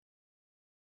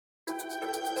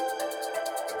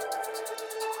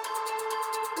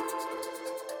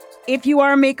If you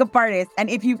are a makeup artist and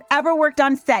if you've ever worked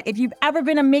on set, if you've ever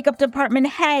been a makeup department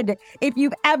head, if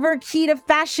you've ever keyed a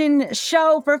fashion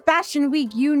show for Fashion Week,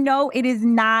 you know it is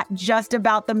not just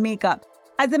about the makeup.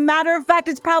 As a matter of fact,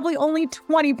 it's probably only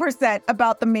 20%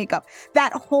 about the makeup.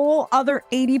 That whole other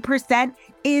 80%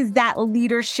 is that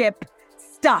leadership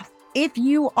stuff. If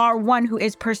you are one who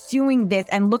is pursuing this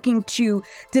and looking to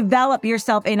develop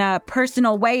yourself in a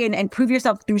personal way and prove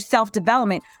yourself through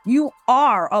self-development, you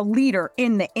are a leader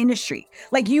in the industry.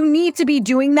 Like, you need to be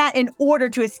doing that in order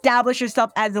to establish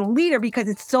yourself as a leader, because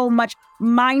it's so much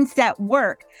mindset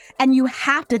work. And you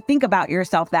have to think about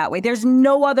yourself that way. There's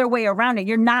no other way around it.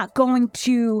 You're not going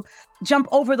to jump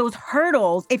over those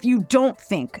hurdles if you don't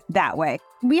think that way.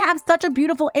 We have such a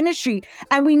beautiful industry,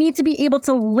 and we need to be able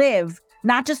to live,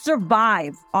 not just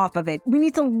survive off of it. We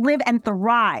need to live and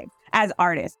thrive as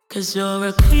artists. 'Cause you're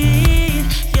a queen,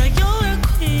 yeah, you're a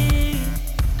queen.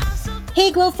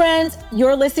 Hey Glow friends,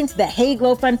 you're listening to the Hey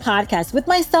Glow Friend podcast with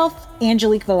myself,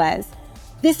 Angelique Velez.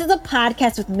 This is a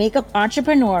podcast with makeup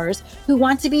entrepreneurs who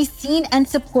want to be seen and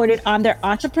supported on their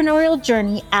entrepreneurial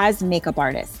journey as makeup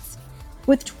artists.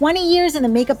 With 20 years in the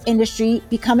makeup industry,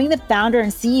 becoming the founder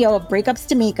and CEO of Breakups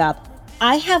to Makeup,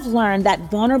 I have learned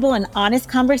that vulnerable and honest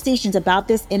conversations about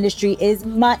this industry is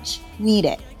much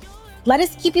needed. Let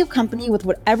us keep you company with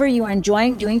whatever you are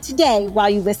enjoying doing today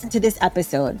while you listen to this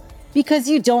episode, because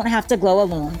you don't have to glow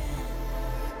alone.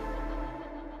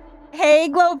 Hey,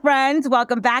 Glow friends,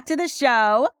 welcome back to the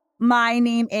show. My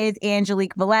name is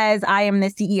Angelique Velez. I am the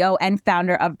CEO and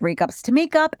founder of Breakups to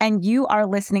Makeup, and you are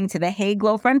listening to the Hey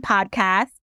Glow Friend podcast.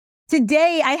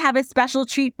 Today, I have a special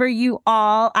treat for you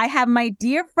all. I have my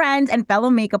dear friend and fellow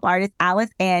makeup artist,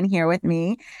 Alice Ann, here with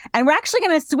me. And we're actually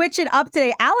going to switch it up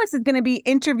today. Alice is going to be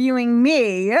interviewing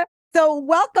me. So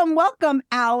welcome,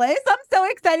 Alice. I'm so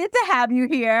excited to have you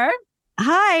here.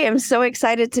 Hi, I'm so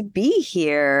excited to be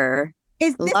here.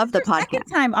 Love the podcast. Second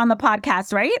time on the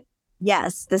podcast, right?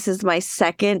 Yes, this is my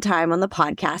second time on the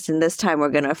podcast. And this time we're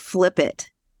going to flip it.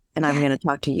 And I'm going to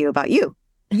talk to you about you.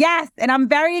 Yes. And I'm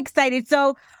very excited.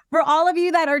 So for all of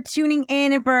you that are tuning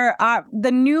in, and for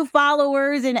the new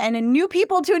followers and new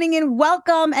people tuning in,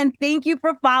 welcome. And thank you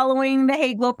for following the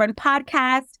Hey Glow Friend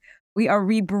podcast. We are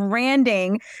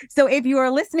rebranding. So if you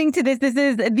are listening to this, this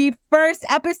is the first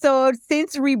episode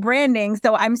since rebranding.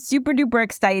 So I'm super duper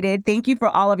excited. Thank you for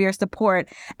all of your support.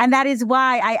 And that is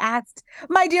why I asked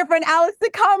my dear friend Alice to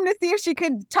come to see if she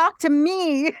could talk to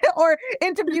me or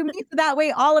interview me. So that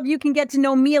way all of you can get to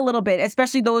know me a little bit,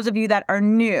 especially those of you that are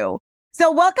new.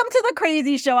 So welcome to the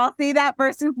crazy show. I'll say that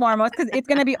first and foremost, because it's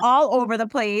going to be all over the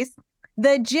place.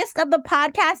 The gist of the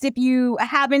podcast, if you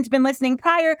haven't been listening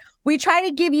prior, we try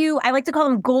to give you, I like to call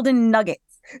them golden nuggets.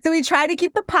 So we try to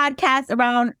keep the podcast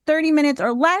around 30 minutes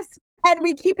or less, and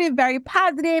we keep it very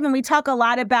positive, and we talk a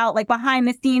lot about like behind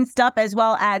the scenes stuff as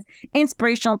well as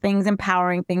inspirational things,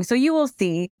 empowering things. So you will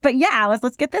see. But yeah, Alice,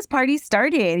 let's get this party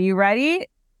started. You ready?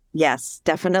 Yes,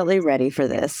 definitely ready for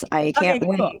this. I can't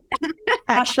wait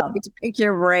actually to pick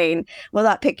your brain. Well,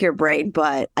 not pick your brain,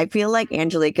 but I feel like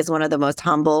Angelique is one of the most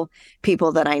humble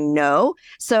people that I know.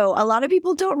 So a lot of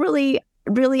people don't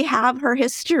really have her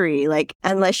history, like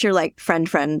unless you're like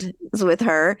friends with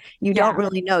her, you don't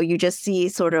really know. You just see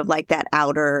sort of like that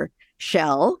outer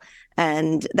shell.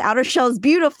 And the outer shell is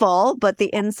beautiful, but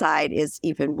the inside is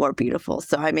even more beautiful.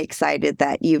 So I'm excited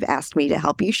that you've asked me to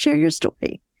help you share your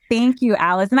story. Thank you,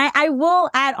 Alice. And I will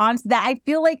add on to that. I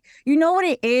feel like, you know what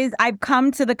it is? I've come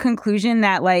to the conclusion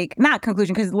that not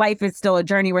conclusion, because life is still a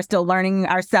journey. We're still learning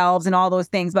ourselves and all those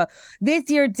things. But this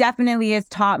year definitely has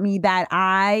taught me that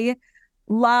I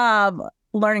love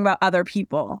learning about other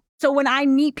people. So when I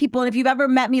meet people, and if you've ever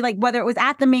met me, like whether it was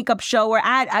at the makeup show or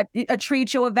at a trade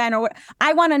show event, or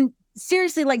I want to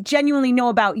seriously genuinely know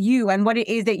about you and what it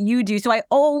is that you do. So I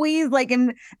always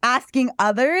am asking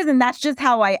others, and that's just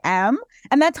how I am.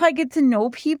 And that's how I get to know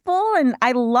people. And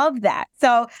I love that.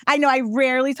 So I know I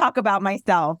rarely talk about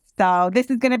myself. So this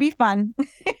is going to be fun.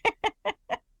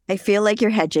 I feel like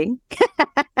you're hedging.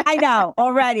 I know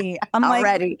already. I'm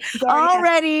already.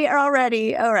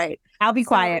 All right. I'll be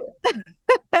quiet.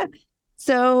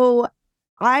 So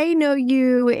I know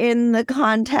you in the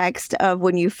context of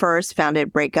when you first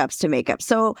founded Breakups to Makeup.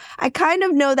 So I kind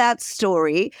of know that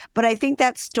story, but I think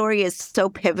that story is so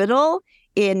pivotal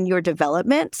in your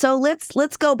development. So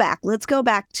let's go back. Let's go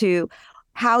back to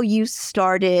how you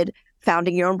started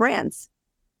founding your own brands.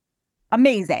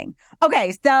 Amazing.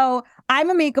 Okay, so I'm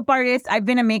a makeup artist. I've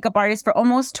been a makeup artist for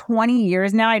almost 20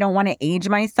 years now. I don't want to age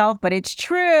myself, but it's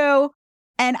true.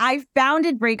 And I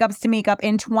founded Breakups to Makeup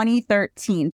in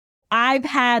 2013. I've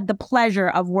had the pleasure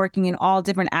of working in all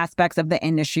different aspects of the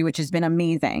industry, which has been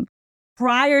amazing.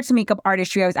 prior to makeup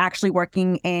artistry, I was actually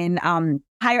working in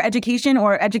higher education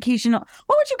or educational.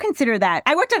 What would you consider that?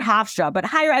 I worked at Hofstra, but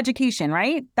higher education,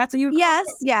 right? That's what you. Yes,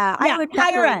 yeah. I would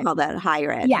higher definitely ed. call that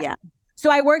higher ed. Yeah. So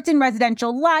I worked in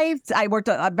residential life. I worked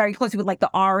very closely with like the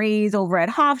RAs over at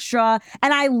Hofstra,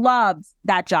 and I loved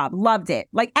that job. Loved it.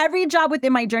 Like every job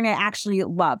within my journey, I actually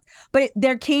loved. But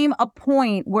there came a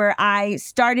point where I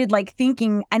started like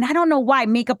thinking, and I don't know why,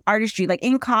 makeup artistry. Like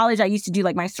in college, I used to do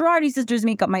like my sorority sisters'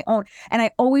 makeup, my own, and I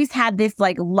always had this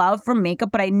like love for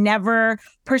makeup, but I never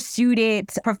pursued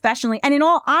it professionally. And in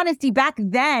all honesty, back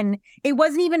then, it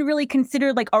wasn't even really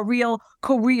considered like a real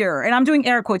career. And I'm doing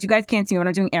air quotes. You guys can't see me when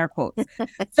I'm doing air quotes.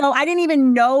 So I didn't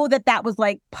even know that that was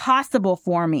like possible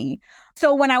for me.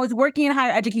 So when I was working in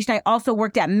higher education, I also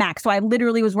worked at Mac. So I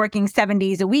literally was working 7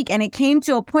 days a week. And it came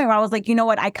to a point where I was like, you know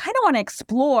what? I kind of want to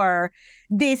explore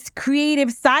this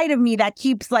creative side of me that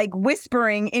keeps like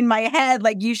whispering in my head,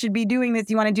 like, you should be doing this.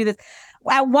 You want to do this.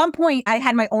 At one point, I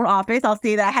had my own office. I'll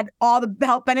say that I had all the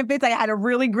health benefits. I had a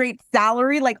really great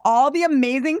salary, like all the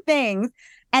amazing things.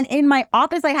 And in my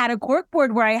office, I had a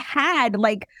corkboard where I had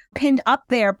like pinned up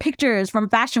there pictures from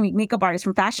Fashion Week, makeup artists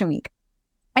from Fashion Week.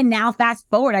 And now fast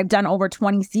forward, I've done over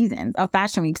 20 seasons of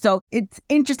Fashion Week. So it's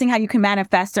interesting how you can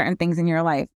manifest certain things in your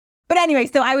life. But anyway,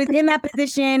 so I was in that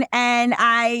position and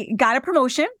I got a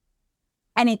promotion.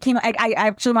 And it came, I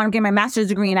actually wanted to get my master's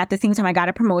degree. And at the same time, I got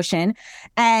a promotion.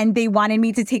 And they wanted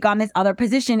me to take on this other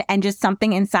position. And just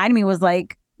something inside me was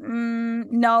like,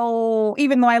 no,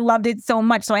 even though I loved it so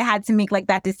much. So I had to make like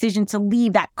that decision to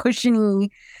leave that cushiony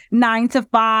 9 to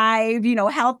 5,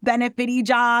 health benefit-y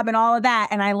job and all of that.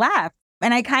 And I left.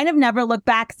 And I kind of never looked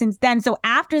back since then. So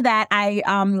after that, I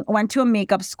went to a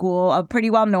makeup school, a pretty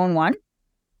well-known one.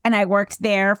 And I worked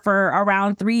there for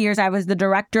around 3 years. I was the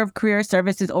director of career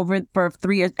services for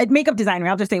 3 years. Makeup designer,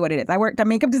 I'll just say what it is. I worked at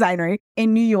makeup designer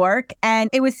in New York. And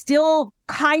it was still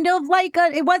kind of like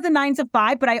it was a 9 to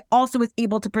 5, but I also was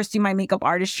able to pursue my makeup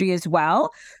artistry as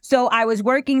well. So I was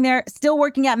working there, still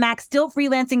working at Mac, still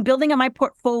freelancing, building up my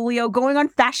portfolio, going on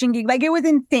fashion gigs. Like it was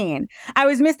insane. I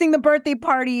was missing the birthday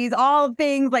parties, all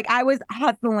things. Like I was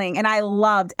hustling and I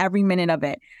loved every minute of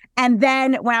it. And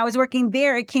then when I was working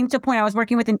there, it came to a point I was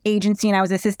working with an agency and I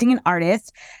was assisting an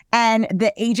artist. And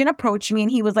the agent approached me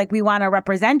and he was like, we want to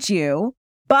represent you,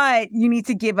 but you need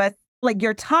to give us like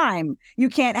your time. You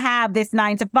can't have this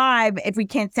 9 to 5 if we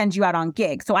can't send you out on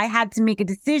gigs. So I had to make a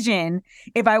decision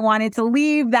if I wanted to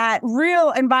leave that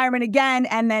real environment again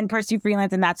and then pursue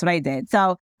freelance. And that's what I did.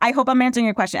 So I hope I'm answering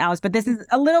your question, Alice, but this is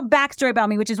a little backstory about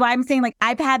me, which is why I'm saying like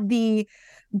I've had the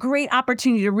great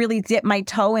opportunity to really dip my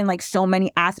toe in like so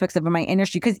many aspects of my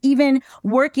industry. Because even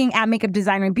working at makeup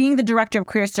designer and being the director of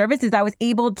career services, I was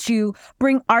able to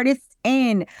bring artists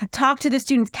in, talk to the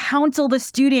students, counsel the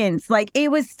students. Like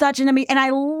it was such an amazing, and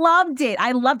I loved it.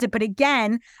 I loved it. But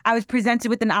again, I was presented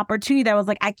with an opportunity that was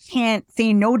like, I can't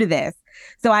say no to this.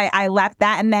 So I left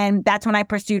that. And then that's when I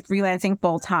pursued freelancing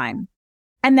full time.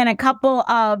 And then I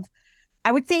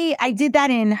would say I did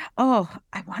that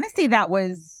I want to say that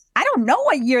was, I don't know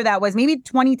what year that was, maybe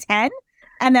 2010.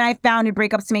 And then I founded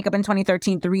Breakups to Makeup in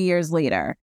 2013, 3 years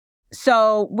later.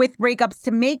 So with Breakups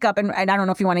to Makeup, and I don't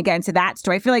know if you want to get into that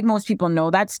story. I feel like most people know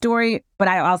that story, but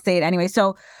I'll say it anyway.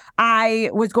 So I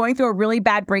was going through a really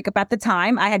bad breakup at the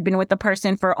time. I had been with the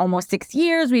person for almost 6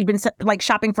 years. We'd been like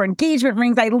shopping for engagement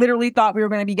rings. I literally thought we were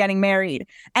going to be getting married.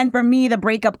 And for me, the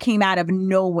breakup came out of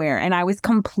nowhere and I was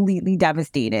completely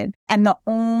devastated. And the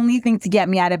only thing to get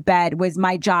me out of bed was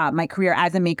my job, my career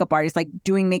as a makeup artist, like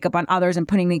doing makeup on others and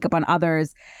putting makeup on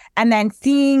others. And then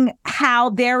seeing how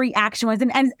their reaction was.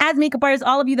 And as makeup artists,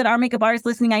 all of you that are makeup artists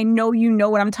listening, I know you know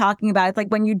what I'm talking about. It's like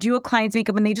when you do a client's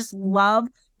makeup and they just love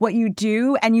what you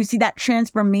do and you see that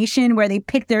transformation where they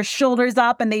pick their shoulders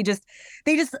up and they just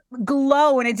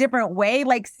glow in a different way.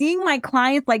 Like seeing my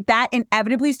clients like that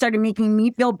inevitably started making me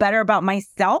feel better about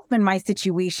myself and my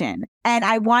situation. And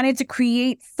I wanted to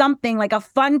create something like a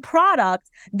fun product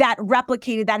that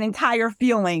replicated that entire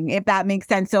feeling, if that makes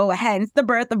sense. So hence the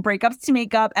birth of Breakups to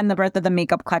Makeup and the birth of the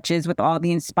Makeup Clutches with all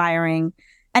the inspiring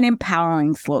and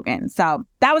empowering slogans. So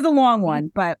that was a long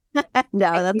one, but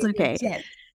no, that's okay.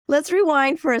 Let's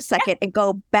rewind for a second and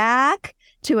go back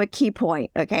to a key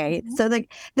point. Okay. So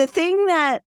the thing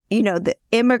that, the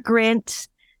immigrant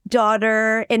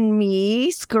daughter in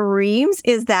me screams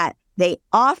is that they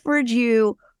offered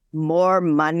you more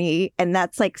money. And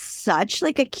that's like such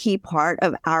like a key part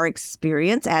of our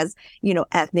experience as,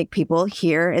 ethnic people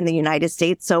here in the United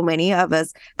States. So many of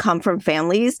us come from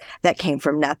families that came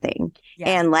from nothing.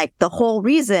 Yeah. And like the whole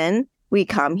reason we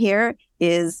come here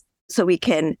is so we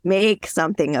can make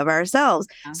something of ourselves.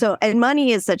 Yeah. So, and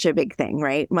money is such a big thing,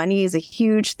 right? Money is a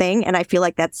huge thing. And I feel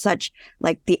like that's such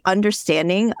like the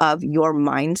understanding of your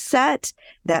mindset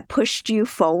that pushed you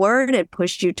forward and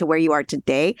pushed you to where you are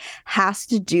today has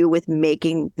to do with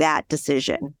making that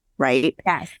decision, right?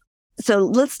 Yes. So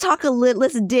let's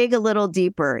let's dig a little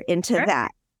deeper into Sure.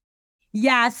 that.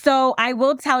 Yeah, so I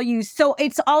will tell you, so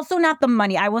it's also not the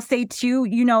money. I will say too,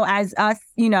 as us,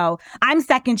 I'm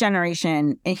second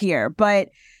generation here, but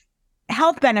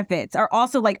health benefits are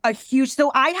also like a huge,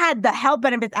 so I had the health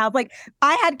benefits out. Like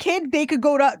I had kids, they could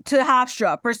go to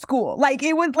Hofstra for school. Like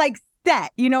it was like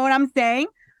set, you know what I'm saying?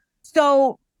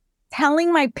 So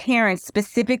telling my parents,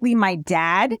 specifically my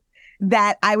dad,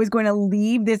 that I was going to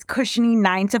leave this cushiony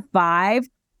 9 to 5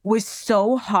 was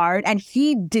so hard, and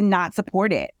he did not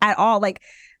support it at all. Like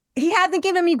he hasn't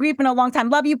given me grief in a long time.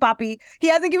 Love you, Poppy. He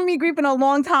hasn't given me grief in a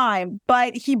long time,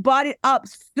 but he brought it up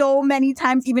so many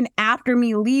times, even after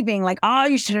me leaving. Like, oh,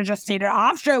 you should have just stayed at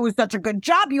Hofstra. It was such a good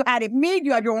job. You had it made.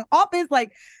 You had your own office.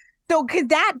 Like, so because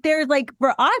there's like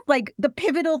for us, like the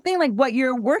pivotal thing, like what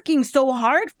you're working so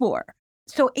hard for.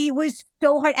 So it was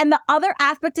so hard. And the other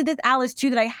aspect of this, Alice,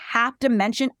 too, that I have to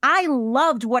mention, I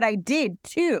loved what I did,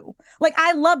 too. Like,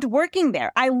 I loved working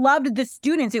there. I loved the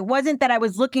students. It wasn't that I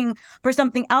was looking for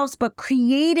something else, but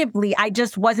creatively, I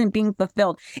just wasn't being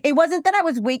fulfilled. It wasn't that I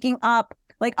was waking up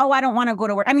like, oh, I don't want to go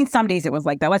to work. I mean, some days it was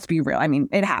like that. Let's be real. I mean,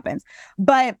 it happens.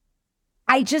 But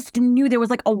I just knew there was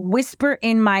like a whisper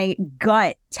in my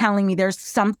gut telling me there's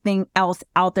something else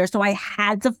out there. So I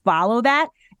had to follow that.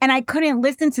 And I couldn't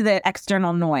listen to the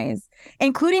external noise,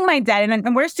 including my dad.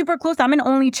 And we're super close. I'm an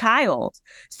only child.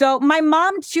 So my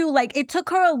mom, too, like it took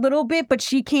her a little bit, but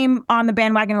she came on the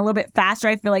bandwagon a little bit faster,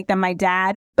 I feel like, than my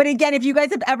dad. But again, if you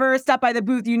guys have ever stopped by the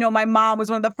booth, my mom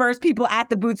was one of the first people at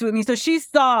the booths with me. So she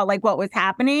saw like what was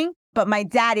happening. But my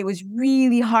dad, it was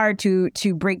really hard to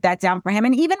break that down for him.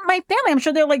 And even my family, I'm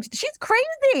sure they're like, she's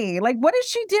crazy. Like, what is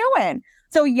she doing?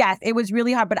 So yes, it was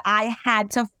really hard, but I had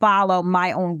to follow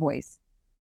my own voice.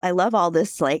 I love all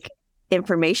this like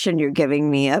information you're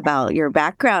giving me about your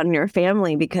background and your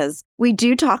family, because we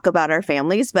do talk about our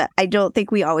families, but I don't think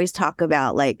we always talk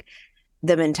about like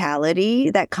the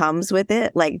mentality that comes with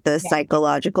it, like the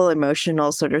psychological,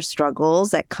 emotional sort of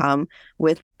struggles that come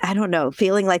with, I don't know,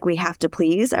 feeling like we have to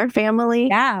please our family.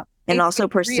 Yeah. And also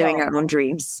pursuing our own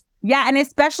dreams. Yeah. And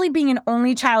especially being an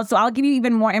only child. So I'll give you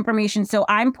even more information. So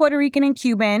I'm Puerto Rican and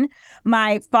Cuban.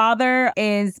 My father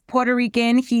is Puerto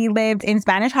Rican. He lived in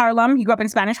Spanish Harlem. He grew up in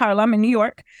Spanish Harlem in New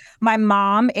York. My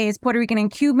mom is Puerto Rican and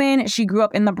Cuban. She grew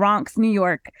up in the Bronx, New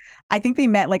York. I think they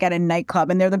met like at a nightclub,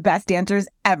 and they're the best dancers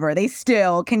ever. They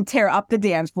still can tear up the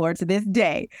dance floor to this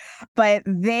day. But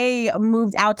they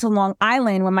moved out to Long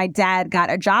Island when my dad got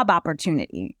a job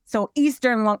opportunity. So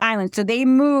Eastern Long Island. So they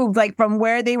moved like from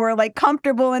where they were like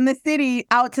comfortable in the city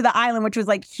out to the island, which was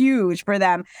like huge for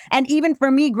them. And even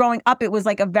for me growing up, it was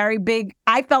like a very big,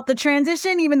 I felt the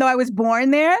transition, even though I was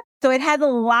born there. So it has a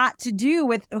lot to do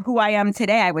with who I am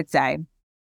today, I would say.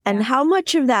 And how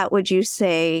much of that would you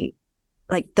say,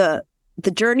 like the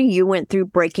journey you went through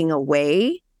breaking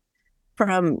away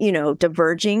from,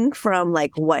 diverging from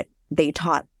like what they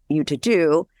taught you to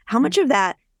do, how much of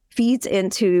that feeds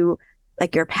into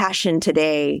like your passion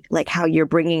today, like how you're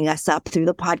bringing us up through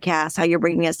the podcast, how you're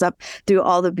bringing us up through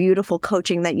all the beautiful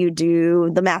coaching that you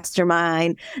do, the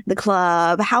mastermind, the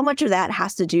club, how much of that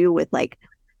has to do with like,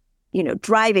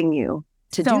 driving you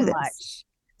to do this?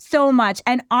 So much.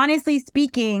 And honestly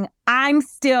speaking, I'm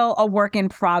still a work in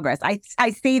progress.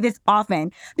 I say this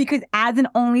often because as an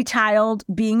only child,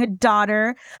 being a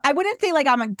daughter, I wouldn't say like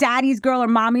I'm a daddy's girl or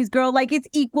mommy's girl. Like it's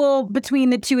equal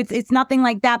between the two. It's nothing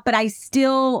like that. But I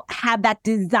still have that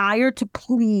desire to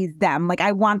please them. Like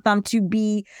I want them to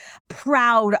be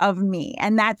proud of me.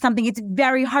 And that's something, it's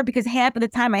very hard because half of the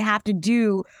time I have to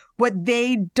do what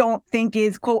they don't think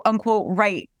is quote unquote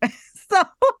right. So,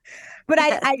 but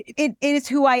it is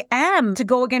who I am to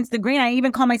go against the grain. I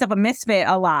even call myself a misfit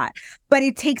a lot, but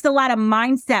it takes a lot of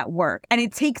mindset work, and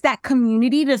it takes that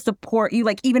community to support you.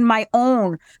 Like even my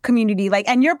own community, like,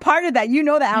 and you're part of that. You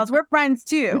know that, Alice. We're friends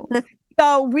too.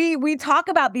 So we talk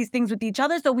about these things with each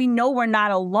other, so we know we're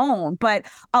not alone. But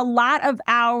a lot of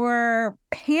our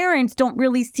parents don't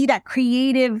really see that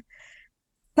creative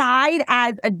side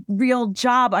as a real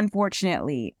job,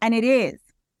 unfortunately, and it is.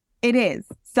 It is.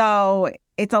 So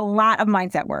it's a lot of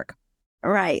mindset work.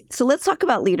 Right. So let's talk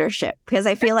about leadership, because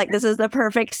I feel like this is the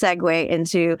perfect segue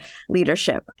into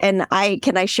leadership. And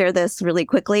can I share this really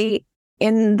quickly?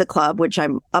 In the club, which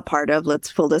I'm a part of,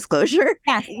 let's full disclosure.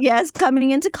 Yes,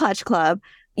 coming into Clutch Club,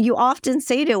 you often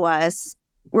say to us,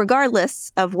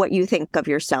 regardless of what you think of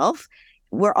yourself,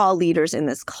 we're all leaders in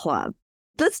this club.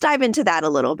 Let's dive into that a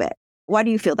little bit. Why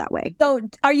do you feel that way? So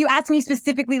are you asking me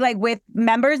specifically like with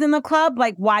members in the club?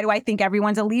 Like, why do I think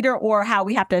everyone's a leader, or how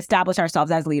we have to establish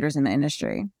ourselves as leaders in the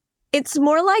industry? It's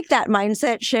more like that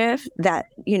mindset shift that,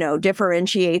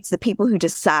 differentiates the people who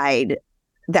decide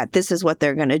that this is what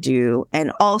they're going to do,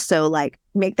 and also like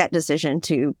make that decision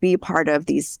to be part of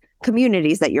these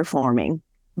communities that you're forming.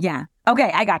 Yeah.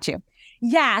 Okay. I got you.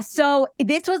 Yeah. So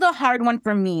this was a hard one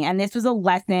for me. And this was a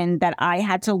lesson that I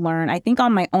had to learn, I think,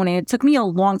 on my own. And it took me a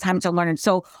long time to learn it.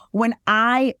 So when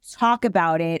I talk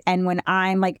about it and when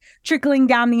I'm like trickling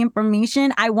down the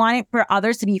information, I want it for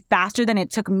others to be faster than it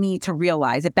took me to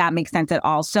realize, if that makes sense at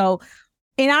all. So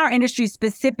in our industry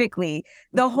specifically,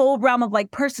 the whole realm of like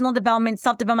personal development,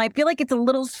 self-development, I feel like it's a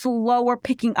little slower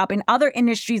picking up. In other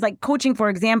industries, like coaching, for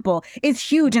example, is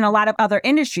huge in a lot of other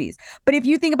industries. But if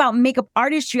you think about makeup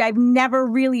artistry, I've never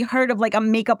really heard of like a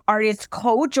makeup artist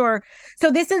coach, or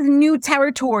so this is new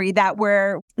territory that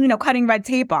we're, cutting red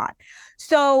tape on.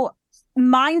 So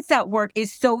mindset work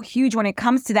is so huge when it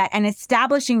comes to that, and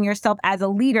establishing yourself as a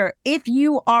leader. If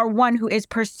you are one who is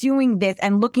pursuing this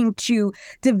and looking to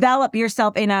develop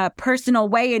yourself in a personal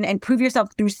way and prove yourself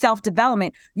through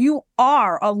self-development, you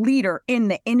are a leader in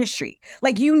the industry.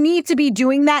 Like, you need to be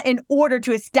doing that in order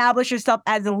to establish yourself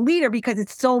as a leader, because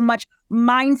it's so much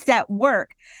mindset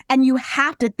work, and you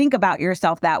have to think about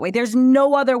yourself that way. There's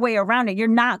no other way around it. You're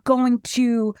not going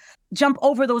to jump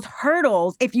over those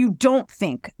hurdles if you don't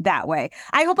think that way.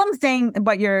 I hope I'm saying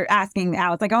what you're asking,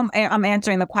 Alex. Like, I'm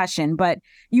answering the question, but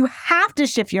you have to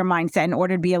shift your mindset in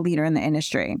order to be a leader in the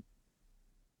industry.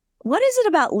 What is it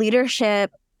about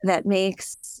leadership that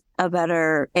makes a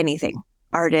better anything?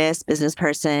 Artist, business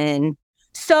person?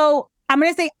 So I'm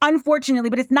going to say unfortunately,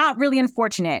 but it's not really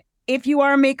unfortunate. If you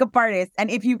are a makeup artist, and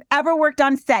if you've ever worked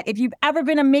on set, if you've ever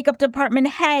been a makeup department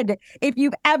head, if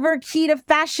you've ever keyed a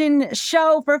fashion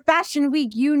show for Fashion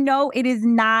Week, it is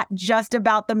not just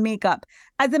about the makeup.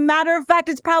 As a matter of fact,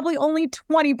 it's probably only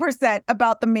 20%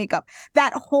 about the makeup.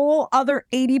 That whole other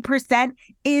 80%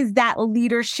 is that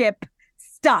leadership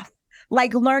stuff.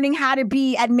 Like learning how to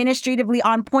be administratively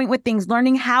on point with things,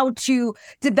 learning how to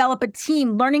develop a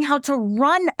team, learning how to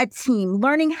run a team,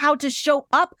 learning how to show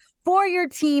up for your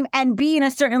team and be in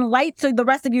a certain light so the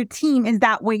rest of your team is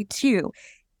that way too.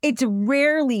 It's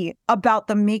rarely about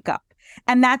the makeup.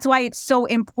 And that's why it's so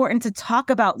important to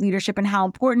talk about leadership and how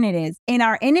important it is in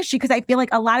our industry, because I feel like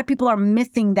a lot of people are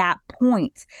missing that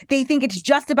point. They think it's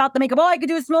just about the makeup. Oh, I could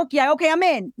do a smoky eye. Okay, I'm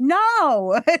in.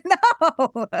 No,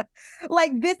 no.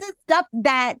 Like, this is stuff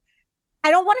that I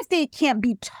don't want to say it can't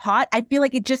be taught. I feel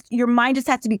like your mind just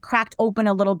has to be cracked open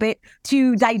a little bit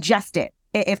to digest it,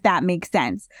 if that makes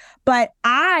sense. But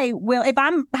I will, if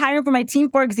I'm hiring for my team,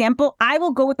 for example, I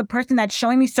will go with the person that's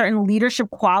showing me certain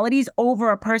leadership qualities over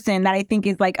a person that I think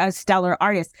is like a stellar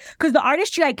artist. Because the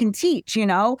artistry I can teach,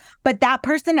 but that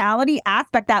personality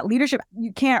aspect, that leadership,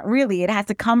 you can't really. It has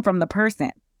to come from the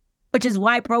person. Which is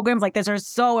why programs like this are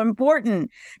so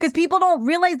important, because people don't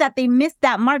realize that they miss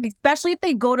that mark, especially if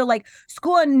they go to like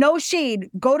school. And no shade,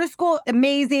 go to school,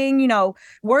 amazing,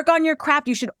 work on your craft.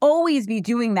 You should always be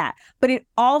doing that. But it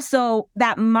also,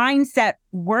 that mindset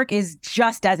work is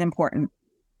just as important.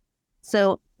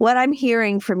 So what I'm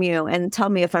hearing from you, and tell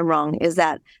me if I'm wrong, is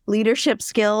that leadership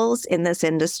skills in this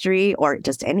industry, or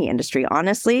just any industry,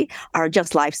 honestly, are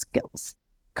just life skills.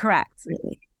 Correct.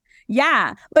 Really.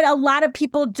 Yeah. But a lot of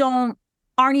people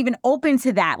aren't even open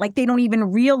to that. Like, they don't even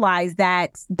realize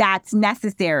that that's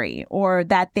necessary, or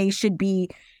that they should be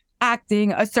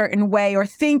acting a certain way, or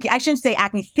thinking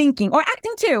or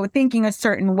acting too, thinking a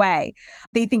certain way.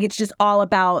 They think it's just all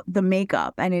about the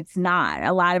makeup, and it's not.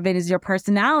 A lot of it is your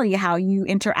personality, how you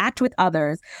interact with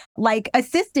others. Like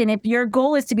assistant, if your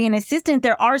goal is to be an assistant,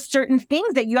 there are certain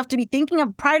things that you have to be thinking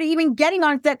of prior to even getting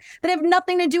on set that have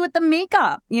nothing to do with the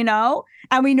makeup,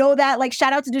 And we know that, like,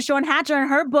 shout out to Deshawn Hatcher and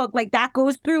her book, like that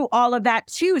goes through all of that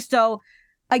too. So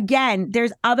again,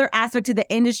 there's other aspects of the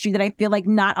industry that I feel like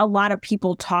not a lot of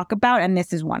people talk about, and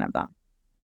this is one of them.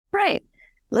 Right.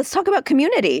 Let's talk about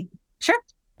community. Sure.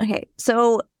 Okay.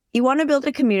 So you want to build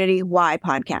a community-wide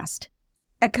podcast?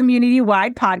 A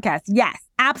community-wide podcast. Yes,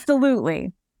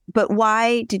 absolutely. But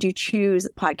why did you choose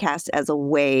podcast as a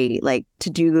way, like, to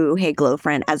do Hey Glow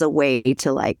Friend as a way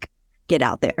to, like, get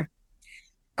out there?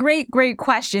 Great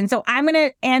question. So I'm going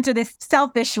to answer this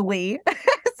selfishly.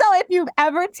 know if you've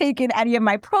ever taken any of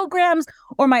my programs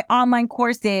or my online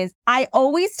courses, I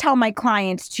always tell my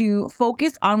clients to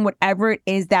focus on whatever it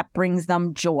is that brings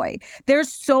them joy.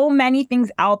 There's so many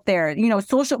things out there,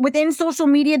 within social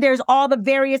media, there's all the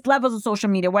various levels of social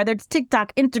media, whether it's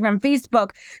TikTok, Instagram,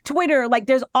 Facebook, Twitter, like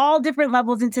there's all different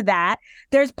levels into that.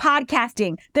 There's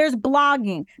podcasting, there's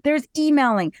blogging, there's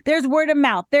emailing, there's word of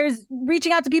mouth, there's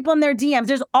reaching out to people in their DMs.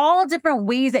 There's all different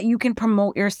ways that you can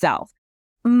promote yourself.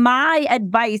 My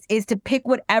advice is to pick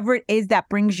whatever it is that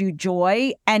brings you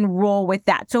joy and roll with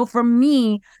that. So for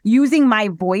me, using my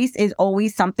voice is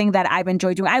always something that I've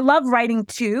enjoyed doing. I love writing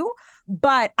too,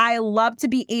 but I love to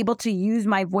be able to use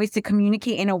my voice to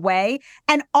communicate in a way.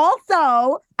 And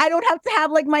also, I don't have to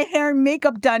have like my hair and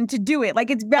makeup done to do it. Like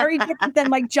it's very different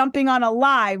than like jumping on a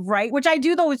live, right? Which I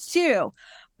do those too.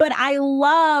 But I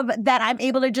love that I'm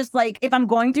able to just like, if I'm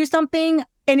going through something,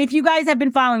 and if you guys have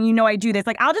been following, I do this.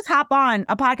 Like, I'll just hop on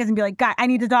a podcast and be like, God, I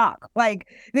need to talk. Like,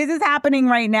 this is happening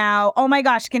right now. Oh my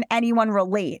gosh, can anyone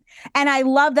relate? And I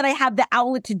love that I have the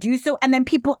outlet to do so. And then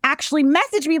people actually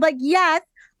message me like, yes,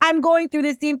 I'm going through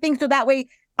the same thing. So that way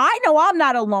I know I'm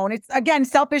not alone. It's, again,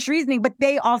 selfish reasoning, but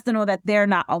they also know that they're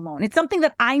not alone. It's something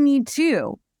that I need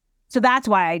too. So that's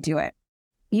why I do it.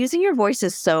 Using your voice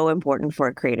is so important for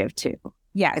a creative too.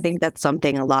 Yeah, I think that's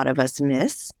something a lot of us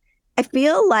miss. I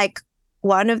feel like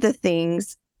one of the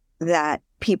things that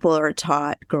people are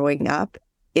taught growing up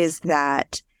is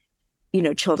that,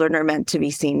 children are meant to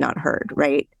be seen, not heard,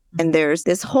 right? And there's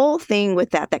this whole thing with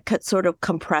that sort of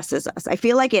compresses us. I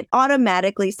feel like it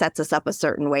automatically sets us up a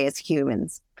certain way as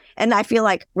humans. And I feel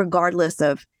like regardless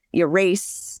of your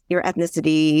race, your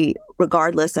ethnicity,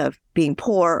 regardless of being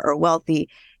poor or wealthy,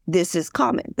 this is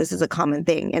common. This is a common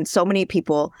thing. And so many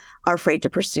people are afraid to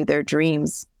pursue their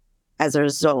dreams as a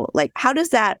result. Like, how does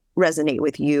that resonate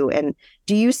with you? And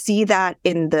do you see that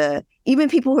in even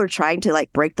people who are trying to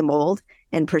like break the mold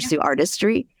and pursue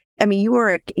artistry? I mean, you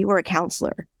were a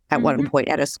counselor at one point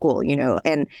at a school,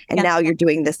 and now you're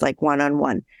doing this like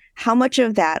one-on-one. How much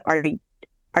of that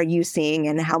are you seeing,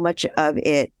 and how much of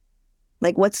it,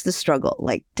 like, what's the struggle?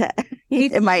 Like,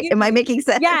 am I making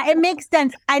sense? Yeah, it makes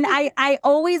sense. And I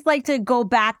always like to go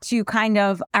back to kind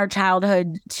of our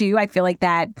childhood too. I feel like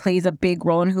that plays a big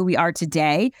role in who we are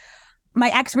today. My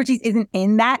expertise isn't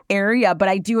in that area, but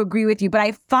I do agree with you. But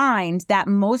I find that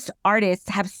most artists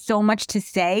have so much to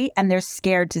say and they're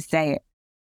scared to say it.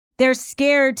 They're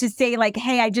scared to say like,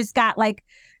 hey, I just got like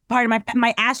part of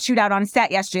my ass chewed out on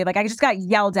set yesterday. Like I just got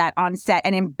yelled at on set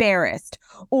and embarrassed.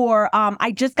 Or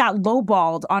I just got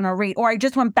lowballed on a rate. Or I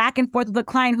just went back and forth with a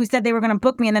client who said they were going to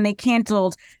book me and then they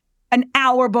canceled an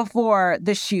hour before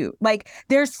the shoot. Like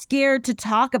they're scared to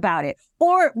talk about it.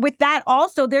 Or with that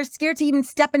also, they're scared to even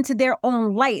step into their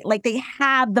own light. Like they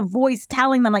have the voice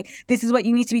telling them like, this is what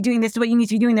you need to be doing. This is what you need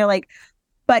to be doing. They're like,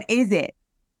 but is it?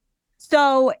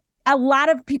 So a lot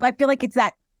of people, I feel like it's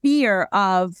that fear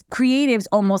of creatives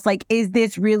almost like, is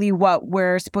this really what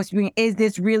we're supposed to be doing? Is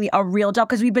this really a real job?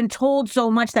 Because we've been told so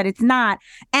much that it's not.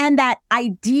 And that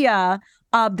idea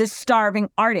of the starving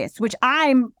artist, which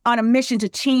I'm on a mission to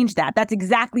change that. That's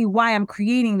exactly why I'm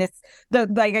creating this.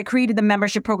 I created the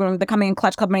membership program, the Coming in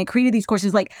Clutch Club, and I created these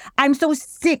courses. Like, I'm so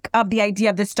sick of the idea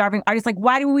of the starving artist. Like,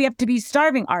 why do we have to be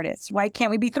starving artists? Why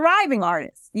can't we be thriving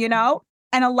artists?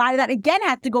 And a lot of that, again,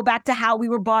 has to go back to how we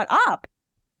were brought up.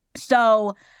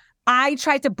 So I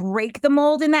try to break the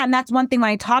mold in that. And that's one thing when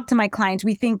I talk to my clients,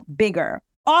 we think bigger.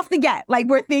 Off the get, like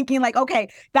we're thinking like, okay,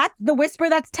 that's the whisper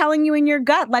that's telling you in your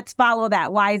gut. Let's follow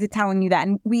that. Why is it telling you that?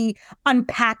 And we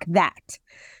unpack that.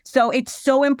 So it's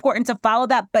so important to follow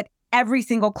that. But every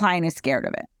single client is scared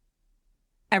of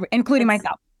it, including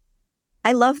myself.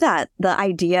 I love that. The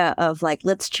idea of like,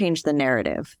 let's change the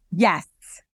narrative. Yes.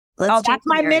 That's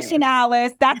my mission,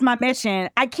 Alice. That's my mission.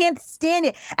 I can't stand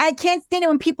it. I can't stand it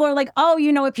when people are like, oh,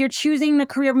 if you're choosing the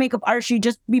career of makeup artistry,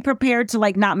 just be prepared to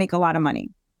like not make a lot of money.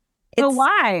 So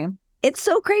why? It's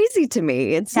so crazy to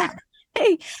me. And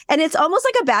it's almost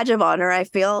like a badge of honor. I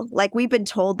feel like we've been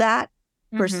told that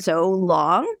for so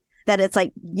long that it's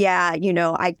like, yeah,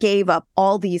 I gave up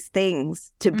all these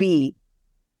things to be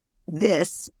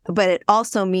this, but it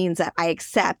also means that I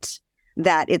accept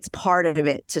that it's part of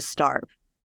it to starve.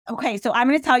 Okay, so I'm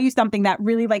going to tell you something that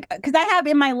really because I have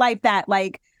in my life that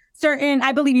I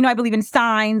believe in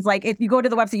signs. Like if you go to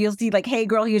the website, you'll see like, hey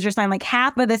girl, here's your sign. Like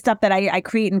half of the stuff that I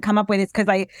create and come up with is because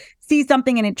I see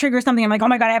something and it triggers something. I'm like, oh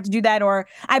my God, I have to do that. Or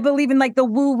I believe in like the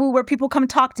woo woo where people come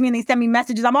talk to me and they send me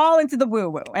messages. I'm all into the woo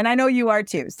woo. And I know you are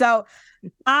too. So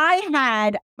I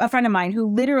had a friend of mine who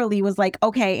literally was like,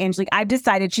 okay, Angelique, I've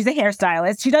decided. She's a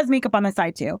hairstylist. She does makeup on the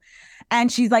side too. And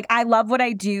she's like, I love what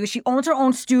I do. She owns her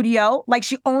own studio. Like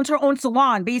she owns her own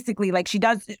salon, basically. Like she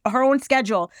does her own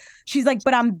schedule. She's like,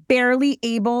 but I'm barely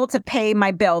able to pay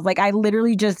my bills. Like I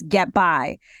literally just get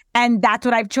by. And that's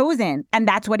what I've chosen. And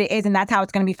that's what it is. And that's how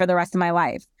it's going to be for the rest of my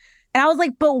life. And I was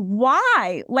like, but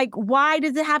why? Like, why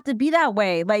does it have to be that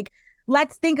way? Like,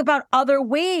 let's think about other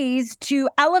ways to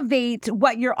elevate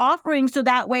what you're offering so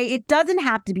that way it doesn't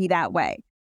have to be that way.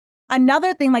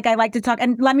 Another thing, like I like to talk,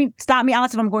 and stop me,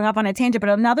 Alice, if I'm going off on a tangent, but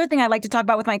another thing I like to talk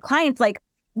about with my clients, like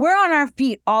we're on our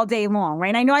feet all day long,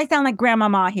 right? I know I sound like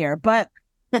grandmama here, but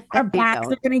our backs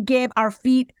are going to give, our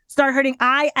feet start hurting.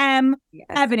 I am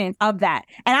evidence of that.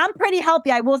 And I'm pretty healthy,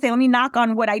 I will say. Let me knock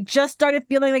on wood. I just started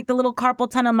feeling like the little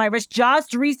carpal tunnel in my wrist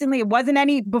just recently. It wasn't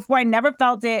any before. I never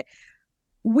felt it.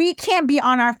 We can't be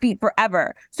on our feet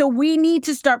forever. So we need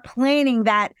to start planning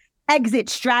that exit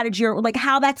strategy, or like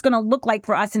how that's going to look like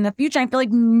for us in the future. I feel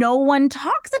like no one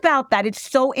talks about that. It's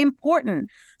so important.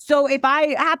 So if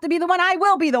I have to be the one, I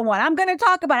will be the one. I'm going to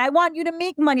talk about it. I want you to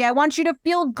make money. I want you to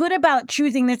feel good about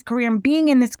choosing this career and being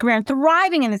in this career and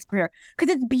thriving in this career,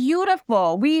 because it's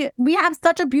beautiful. We have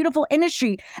such a beautiful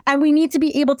industry, and we need to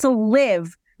be able to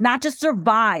live, not just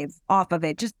survive off of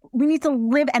it. Just we need to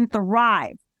live and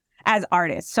thrive as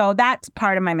artists. So that's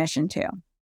part of my mission too.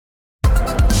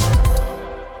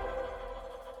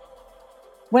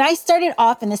 When I started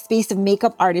off in the space of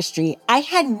makeup artistry, I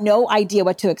had no idea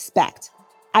what to expect.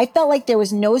 I felt like there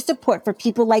was no support for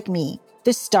people like me,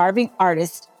 the starving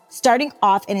artist, starting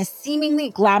off in a seemingly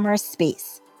glamorous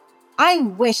space. I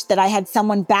wish that I had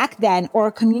someone back then or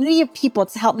a community of people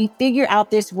to help me figure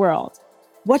out this world.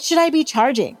 What should I be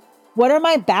charging? What are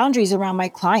my boundaries around my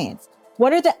clients?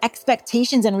 What are the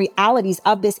expectations and realities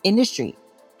of this industry?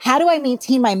 How do I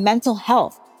maintain my mental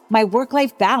health, my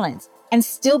work-life balance, and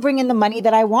still bring in the money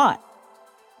that I want?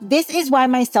 This is why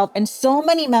myself and so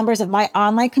many members of my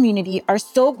online community are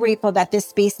so grateful that this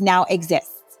space now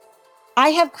exists. I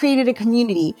have created a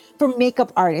community for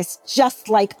makeup artists just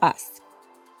like us.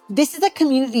 This is a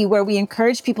community where we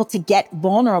encourage people to get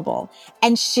vulnerable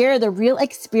and share the real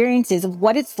experiences of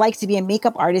what it's like to be a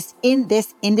makeup artist in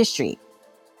this industry,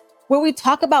 where we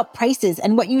talk about prices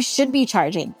and what you should be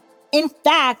charging. In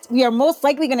fact, we are most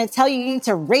likely going to tell you you need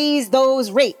to raise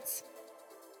those rates.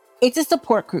 It's a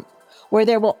support group where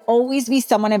there will always be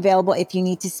someone available if you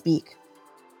need to speak.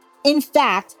 In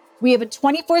fact, we have a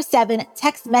 24/7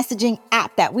 text messaging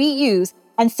app that we use,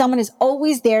 and someone is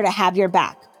always there to have your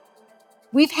back.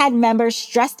 We've had members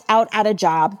stressed out at a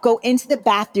job go into the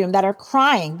bathroom that are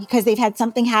crying because they've had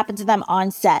something happen to them on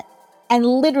set. And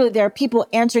literally there are people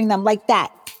answering them like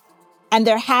that. And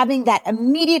they're having that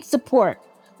immediate support,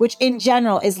 which in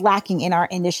general is lacking in our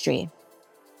industry.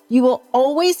 You will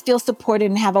always feel supported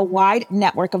and have a wide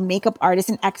network of makeup artists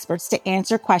and experts to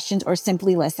answer questions or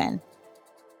simply listen.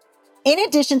 In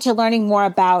addition to learning more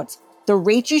about the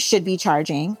rate you should be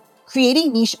charging,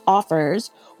 creating niche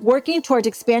offers, working towards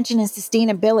expansion and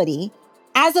sustainability,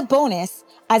 as a bonus,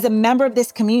 as a member of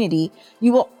this community,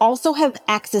 you will also have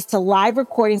access to live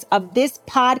recordings of this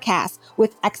podcast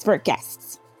with expert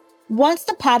guests. Once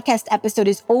the podcast episode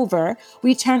is over,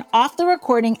 we turn off the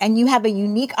recording and you have a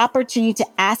unique opportunity to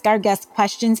ask our guests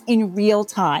questions in real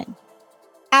time.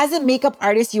 As a makeup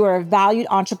artist, you are a valued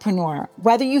entrepreneur,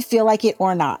 whether you feel like it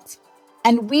or not.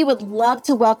 And we would love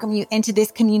to welcome you into this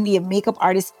community of makeup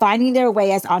artists finding their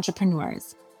way as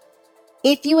entrepreneurs.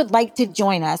 If you would like to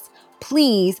join us,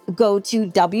 please go to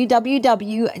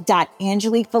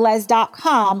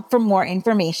www.angeliquevelez.com for more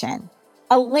information.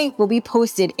 A link will be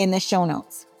posted in the show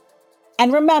notes.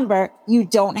 And remember, you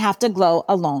don't have to glow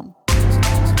alone.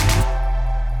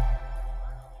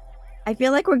 I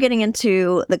feel like we're getting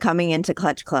into the Coming Into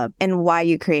Clutch Club and why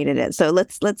you created it. So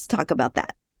let's talk about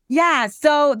that. Yeah.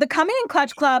 So the Coming In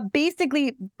Clutch Club,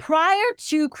 basically prior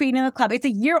to creating the club, it's a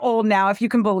year old now, if you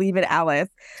can believe it, Alice.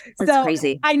 That's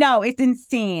crazy. I know, it's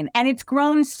insane. And it's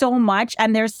grown so much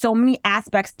and there's so many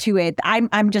aspects to it.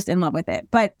 I'm just in love with it.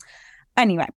 But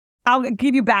anyway, I'll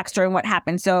give you backstory on what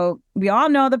happened. So we all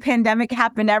know the pandemic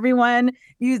happened. Everyone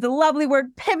used the lovely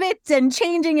word pivots and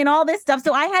changing and all this stuff.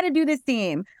 So I had to do this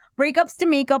theme. Breakups to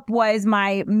Makeup was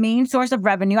my main source of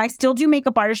revenue. I still do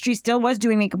makeup artistry, still was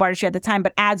doing makeup artistry at the time.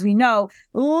 But as we know,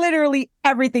 literally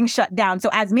everything shut down.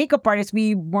 So as makeup artists,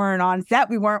 we weren't on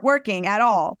set. We weren't working at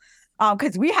all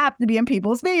because we have to be in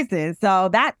people's faces. So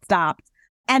that stopped.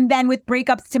 And then with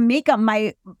Breakups to Makeup,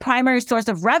 my primary source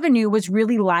of revenue was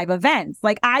really live events.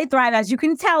 Like I thrive, as you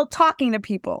can tell, talking to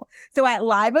people. So at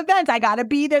live events, I got to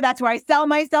be there. That's where I sell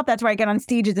myself. That's where I get on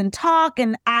stages and talk.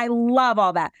 And I love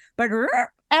all that. But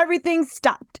everything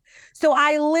stopped. So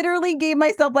I literally gave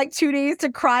myself like 2 days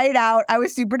to cry it out. I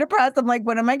was super depressed. I'm like,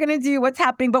 what am I going to do? What's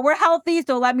happening? But we're healthy.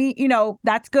 So let me,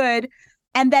 that's good.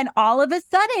 And then all of a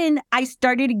sudden, I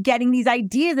started getting these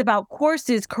ideas about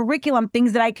courses, curriculum,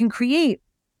 things that I can create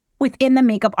within the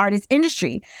makeup artist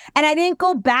industry. And I didn't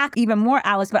go back even more,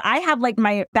 Alice, but I have like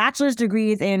my bachelor's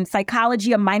degrees in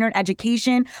psychology, a minor in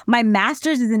education. My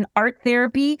master's is in art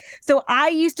therapy. So I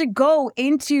used to go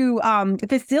into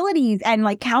facilities and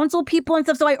like counsel people and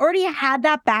stuff. So I already had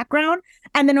that background.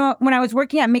 And then when I was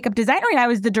working at Makeup Designery, I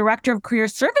was the director of career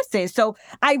services. So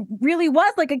I really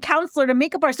was like a counselor to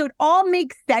makeup artists. So it all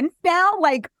makes sense now.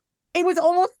 Like, it was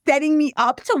almost setting me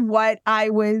up to what I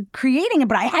was creating,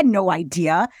 but I had no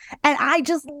idea. And I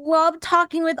just love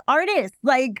talking with artists,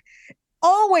 like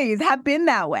always have been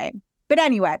that way. But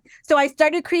anyway, so I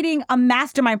started creating a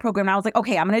mastermind program. I was like,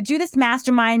 okay, I'm going to do this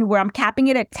mastermind where I'm capping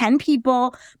it at 10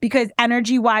 people because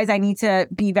energy wise, I need to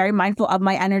be very mindful of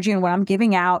my energy and what I'm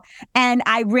giving out. And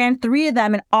I ran 3 of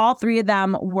them and all 3 of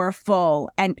them were full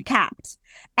and capped.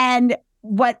 And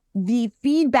what the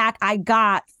feedback I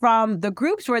got from the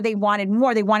groups where they wanted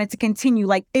more, they wanted to continue.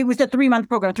 Like it was a 3-month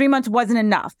program. 3 months wasn't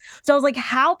enough. So I was like,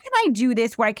 how can I do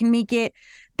this where I can make it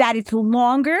that it's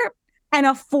longer and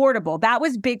affordable? That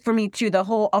was big for me too. The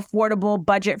whole affordable,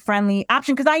 budget friendly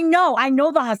option. Cause I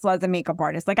know the hustle as a makeup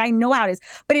artist. Like I know how it is,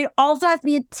 but it also has to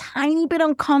be a tiny bit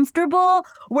uncomfortable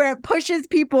where it pushes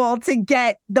people to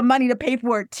get the money to pay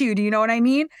for it too. Do you know what I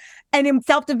mean? And in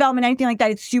self-development, anything like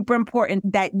that, it's super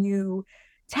important that you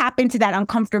tap into that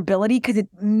uncomfortability because it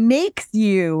makes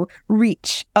you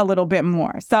reach a little bit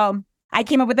more. So I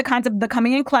came up with the concept of the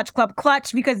Coming in Clutch Club.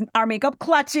 Clutch because our makeup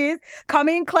clutches.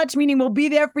 Coming in clutch meaning we'll be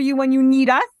there for you when you need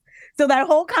us. So that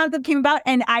whole concept came about,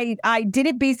 and I did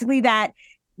it basically that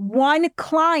one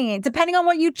client, depending on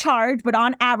what you charge, but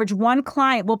on average, one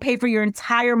client will pay for your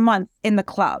entire month in the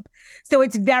club. So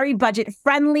it's very budget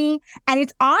friendly and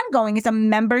it's ongoing. It's a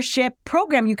membership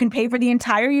program. You can pay for the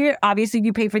entire year. Obviously, if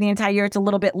you pay for the entire year, it's a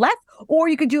little bit less, or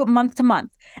you could do it month to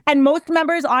month. And most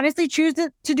members honestly choose to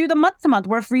do the month to month.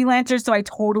 We're freelancers, so I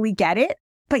totally get it.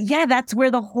 But yeah, that's where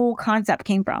the whole concept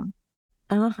came from.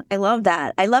 Oh, I love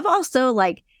that. I love also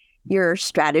like your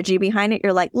strategy behind it.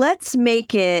 You're like, let's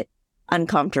make it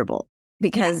uncomfortable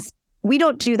because we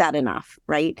don't do that enough,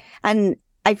 right? And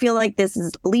I feel like this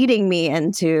is leading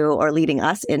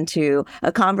us into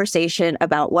a conversation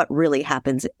about what really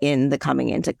happens in the Coming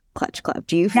Into Clutch Club.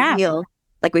 Do you feel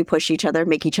like we push each other,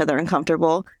 make each other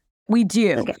uncomfortable? We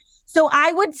do. Okay. So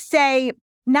I would say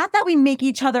not that we make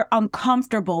each other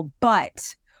uncomfortable,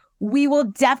 but we will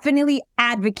definitely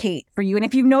advocate for you. And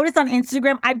if you've noticed on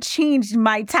Instagram, I've changed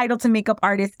my title to Makeup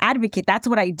Artist Advocate. That's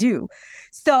what I do.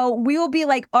 So we will be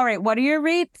like, all right, what are your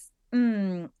rates?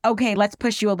 Okay, let's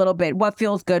push you a little bit. What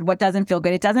feels good? What doesn't feel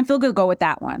good? It doesn't feel good. Go with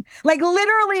that one. Like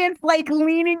literally, it's like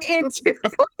leaning into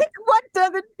like, what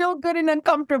doesn't feel good and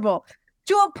uncomfortable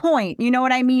to a point. You know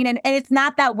what I mean? And it's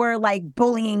not that we're like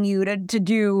bullying you to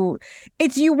do.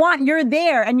 It's you're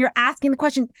there and you're asking the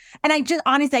question. And I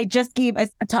just gave a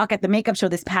talk at the makeup show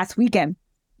this past weekend,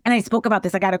 and I spoke about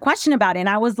this. I got a question about it, and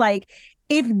I was like,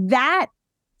 if that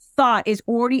thought is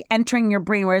already entering your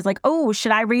brain where it's like, oh,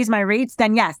 should I raise my rates?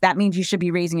 Then yes, that means you should be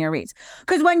raising your rates.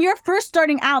 Because when you're first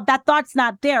starting out, that thought's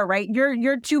not there, right?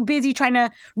 You're too busy trying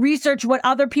to research what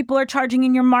other people are charging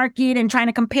in your market and trying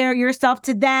to compare yourself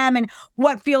to them and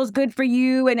what feels good for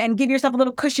you and give yourself a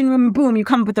little cushion room and boom, you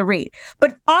come up with a rate.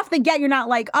 But off the get, you're not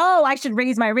like, oh, I should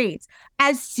raise my rates.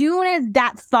 As soon as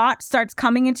that thought starts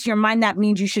coming into your mind, that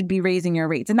means you should be raising your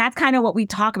rates. And that's kind of what we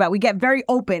talk about. We get very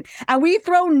open and we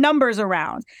throw numbers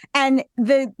around. And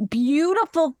the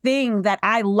beautiful thing that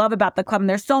I love about the club, and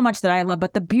there's so much that I love,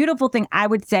 but the beautiful thing I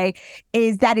would say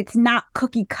is that it's not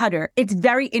cookie cutter. It's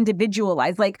very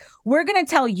individualized. Like we're going to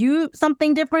tell you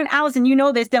something different, Allison, you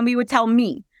know this, than we would tell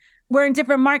me. We're in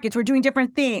different markets. We're doing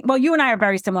different things. Well, you and I are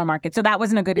very similar markets, so that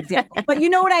wasn't a good example. But you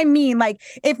know what I mean? Like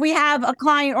if we have a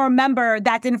client or a member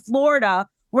that's in Florida,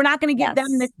 we're not going to give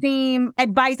them the same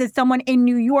advice as someone in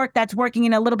New York that's working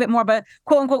in a little bit more of a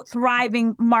quote unquote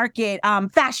thriving market,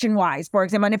 fashion wise, for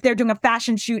example. And if they're doing a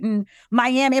fashion shoot in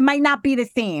Miami, it might not be the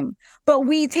same. But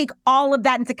we take all of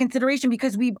that into consideration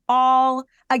because we're all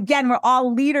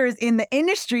leaders in the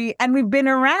industry and we've been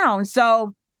around.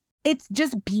 So it's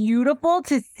just beautiful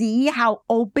to see how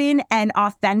open and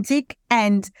authentic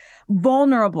and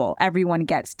vulnerable everyone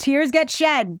gets. Tears get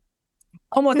shed.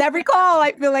 Almost every call,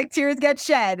 I feel like tears get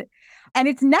shed. And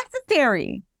it's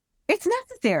necessary. It's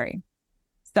necessary.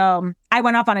 So I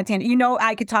went off on a tangent. You know,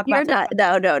 I could talk about...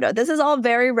 No. This is all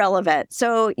very relevant.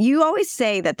 So you always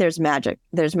say that there's magic.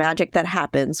 There's magic that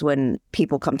happens when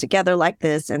people come together like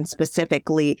this, and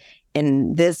specifically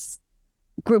in this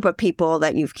group of people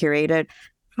that you've curated,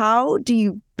 how do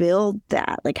you build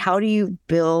that? Like, how do you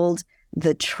build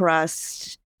the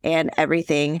trust and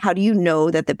everything? How do you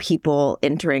know that the people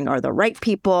entering are the right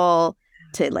people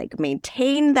to like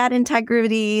maintain that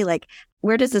integrity? Like,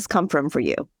 where does this come from for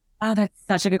you? Oh, that's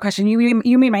such a good question.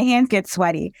 You made my hands get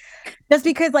sweaty. Just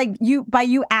because like by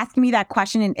you asking me that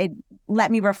question, and it let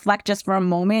me reflect just for a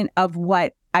moment of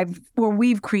what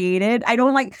we've created. I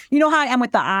don't like, you know how I am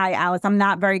with the I, Alice. I'm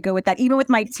not very good with that. Even with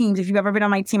my teams, if you've ever been on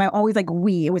my team, I'm always like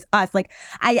we, it was us. Like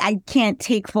I can't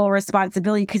take full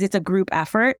responsibility because it's a group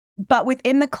effort. But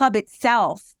within the club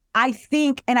itself, I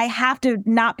think, and I have to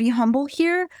not be humble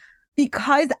here,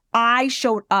 because I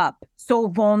showed up so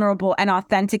vulnerable and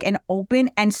authentic and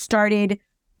open and started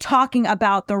talking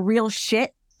about the real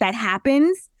shit that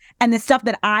happens and the stuff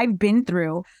that I've been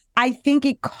through, I think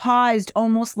it caused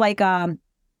almost like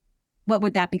what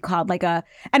would that be called? Like an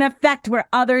effect where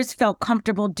others felt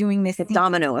comfortable doing this. A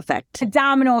domino effect. A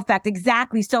domino effect,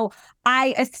 exactly. So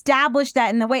I established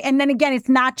that in the way. And then again, it's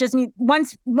not just me.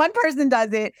 Once one person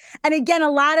does it. And again,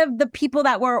 a lot of the people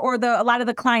that were, a lot of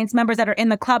the clients, members that are in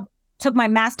the club took my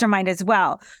mastermind as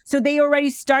well. So they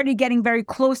already started getting very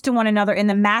close to one another in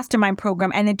the mastermind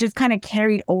program, and it just kind of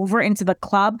carried over into the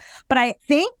club. But I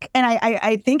think, and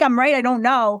I think I'm right, I don't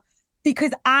know,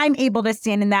 because I'm able to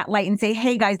stand in that light and say,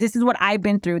 hey guys, this is what I've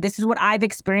been through. This is what I've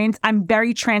experienced. I'm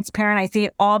very transparent. I say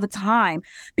it all the time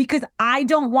because I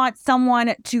don't want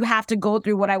someone to have to go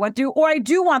through what I went through, or I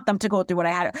do want them to go through what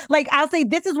I had. Like I'll say,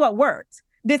 this is what worked.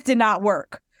 This did not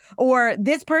work. Or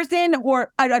this person,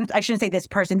 or I shouldn't say this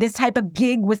person, this type of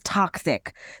gig was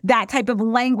toxic. That type of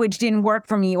language didn't work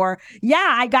for me. Or,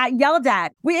 yeah, I got yelled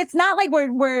at. It's not like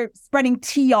we're spreading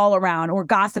tea all around or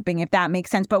gossiping, if that makes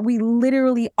sense. But we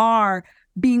literally are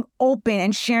being open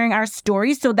and sharing our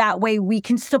stories so that way we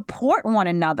can support one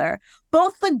another,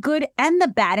 both the good and the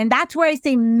bad. And that's where I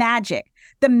say magic.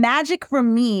 The magic for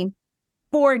me,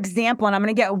 for example, and I'm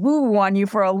going to get woo on you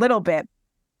for a little bit,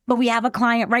 but we have a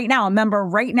client right now, a member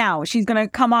right now. She's going to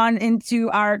come on into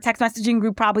our text messaging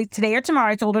group probably today or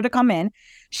tomorrow. I told her to come in.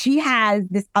 She has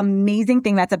this amazing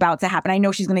thing that's about to happen. I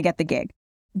know she's going to get the gig,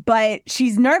 but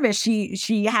she's nervous.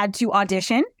 She had to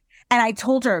audition. And I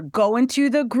told her, go into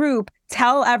the group,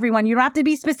 tell everyone, you don't have to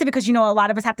be specific because, you know, a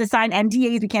lot of us have to sign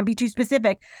NDAs. We can't be too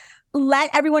specific. Let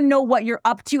everyone know what you're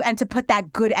up to and to put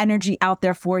that good energy out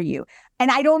there for you. And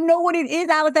I don't know what it is,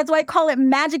 Alex. That's why I call it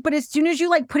magic. But as soon as you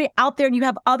like put it out there and you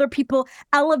have other people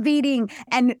elevating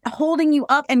and holding you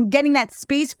up and getting that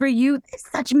space for you,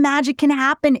 such magic can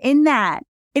happen in that.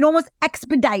 It almost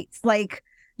expedites like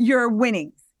your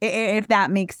winnings, if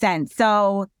that makes sense.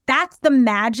 So that's the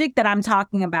magic that I'm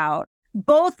talking about,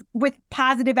 both with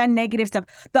positive and negative stuff.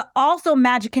 The also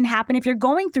magic can happen if you're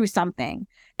going through something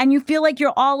and you feel like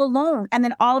you're all alone. And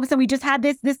then all of a sudden, we just had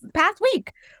this past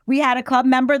week, we had a club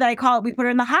member that we put her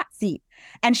in the hot seat,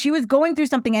 and she was going through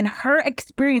something, and her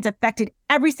experience affected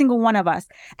every single one of us.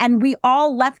 And we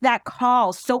all left that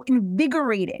call so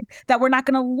invigorated that we're not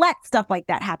going to let stuff like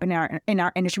that happen in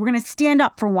our industry. We're going to stand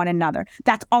up for one another.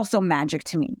 That's also magic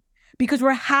to me, because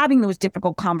we're having those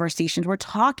difficult conversations. We're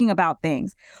talking about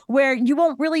things where you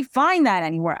won't really find that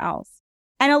anywhere else.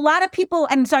 And a lot of people,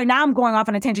 and sorry, now I'm going off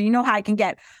on a tangent. You know how I can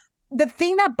get. The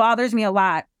thing that bothers me a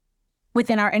lot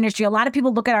within our industry, a lot of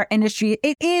people look at our industry,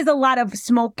 it is a lot of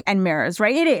smoke and mirrors,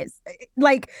 right? It is.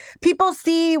 Like, people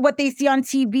see what they see on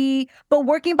TV, but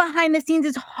working behind the scenes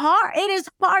is hard. It is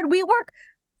hard. We work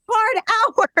hard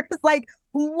hours, like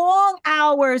long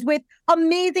hours with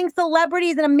amazing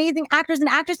celebrities and amazing actors and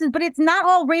actresses, but it's not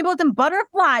all rainbows and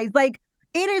butterflies. Like,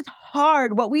 it is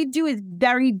hard. What we do is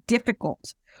very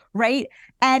difficult, right?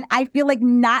 And I feel like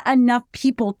not enough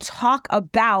people talk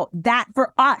about that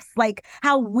for us, like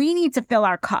how we need to fill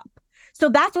our cup. So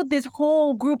that's what this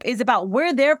whole group is about.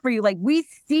 We're there for you. Like, we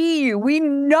see you, we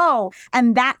know.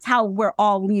 And that's how we're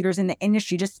all leaders in the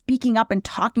industry, just speaking up and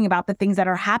talking about the things that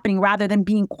are happening rather than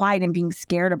being quiet and being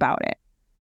scared about it.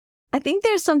 I think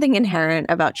there's something inherent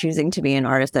about choosing to be an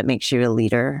artist that makes you a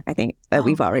leader. I think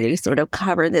we've already sort of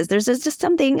covered this. There's just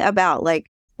something about like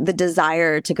the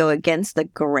desire to go against the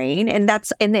grain. And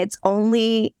it's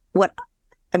only what,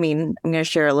 I mean, I'm going to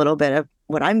share a little bit of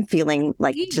what I'm feeling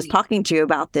like just talking to you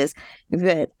about this,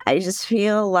 but I just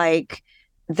feel like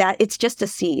that it's just a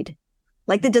seed.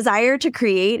 Like, the desire to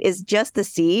create is just the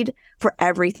seed for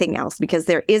everything else, because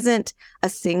there isn't a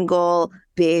single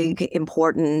big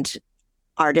important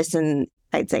artist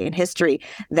I'd say in history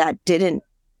that didn't,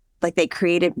 like, they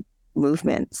created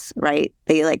movements, right?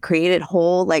 They like created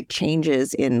whole like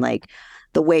changes in like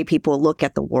the way people look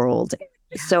at the world.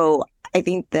 So I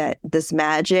think that this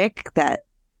magic that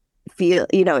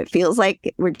it feels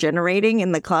like we're generating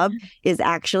in the club is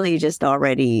actually just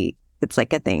already, it's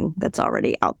like a thing that's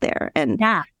already out there. And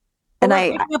yeah. And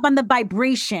we're picking up on the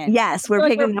vibration. Yes, we're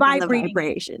picking up on the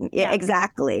vibration. Yeah,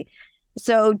 exactly.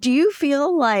 So do you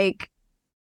feel like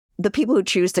the people who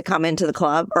choose to come into the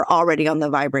club are already on the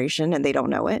vibration and they don't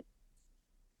know it?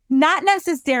 Not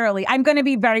necessarily. I'm going to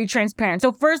be very transparent.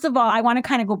 So first of all, I want to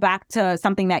kind of go back to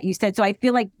something that you said. So I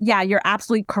feel like, yeah, you're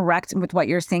absolutely correct with what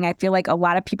you're saying. I feel like a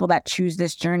lot of people that choose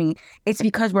this journey, it's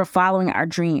because we're following our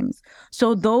dreams.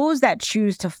 So those that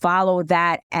choose to follow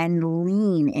that and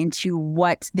lean into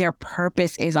what their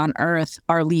purpose is on earth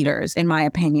are leaders, in my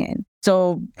opinion.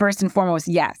 So first and foremost,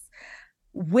 yes.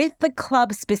 With the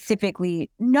club specifically,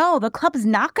 no, the club is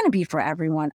not going to be for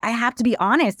everyone. I have to be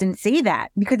honest and say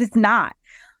that because it's not.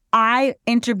 I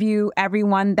interview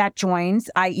everyone that joins.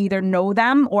 I either know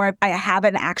them or I have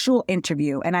an actual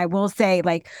interview. And I will say,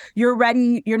 like, you're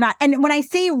ready, you're not. And when I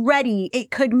say ready,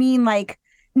 it could mean like,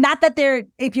 not that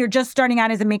if you're just starting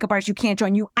out as a makeup artist, you can't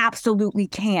join. You absolutely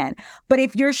can. But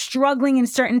if you're struggling in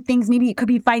certain things, maybe it could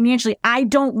be financially. I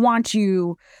don't want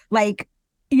you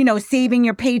saving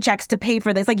your paychecks to pay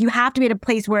for this. Like, you have to be at a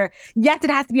place where, yes, it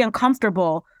has to be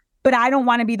uncomfortable, but I don't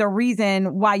want to be the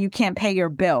reason why you can't pay your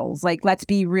bills. Like, let's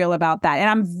be real about that. And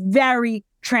I'm very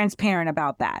transparent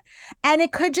about that. And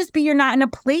it could just be you're not in a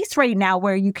place right now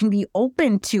where you can be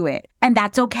open to it. And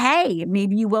that's okay.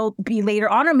 Maybe you will be later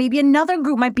on, or maybe another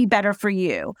group might be better for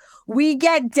you. We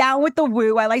get down with the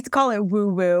woo. I like to call it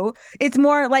woo-woo. It's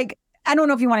more like, I don't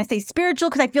know if you want to say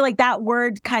spiritual, because I feel like that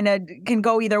word kind of can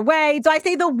go either way. So I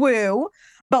say the woo.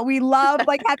 But we love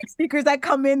like having speakers that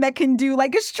come in that can do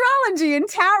like astrology and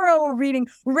tarot reading,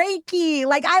 Reiki.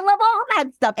 Like, I love all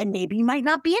that stuff. And maybe you might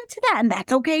not be into that, and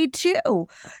that's okay too.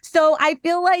 So I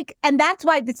feel like, and that's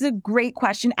why this is a great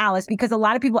question, Alice, because a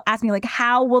lot of people ask me, like,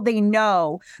 how will they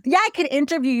know? Yeah, I could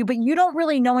interview you, but you don't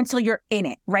really know until you're in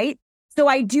it, right? So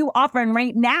I do offer, and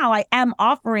right now I am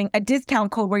offering a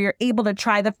discount code where you're able to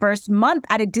try the first month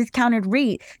at a discounted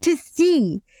rate to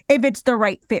see if it's the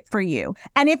right fit for you.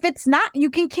 And if it's not, you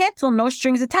can cancel, no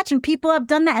strings attached. And people have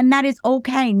done that, and that is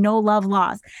okay. No love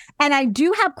lost. And I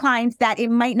do have clients that it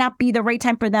might not be the right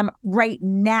time for them right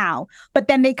now, but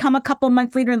then they come a couple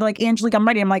months later and they're like, Angelique, I'm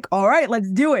ready. I'm like, all right, let's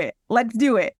do it. Let's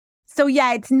do it. So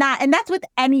yeah, it's not, and that's with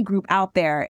any group out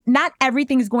there. Not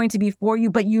everything is going to be for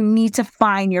you, but you need to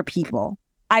find your people.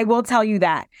 I will tell you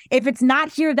that. If it's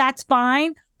not here, that's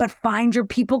fine, but find your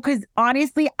people. Because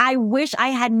honestly, I wish I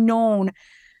had known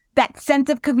that sense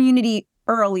of community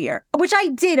earlier, which I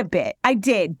did a bit. I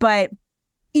did, but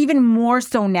even more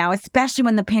so now, especially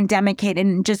when the pandemic hit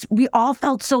and just we all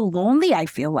felt so lonely, I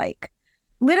feel like,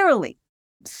 literally.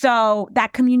 So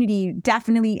that community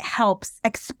definitely helps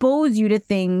expose you to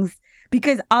things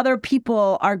because other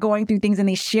people are going through things and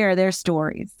they share their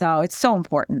stories. So it's so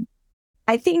important.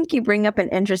 I think you bring up an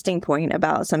interesting point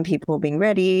about some people being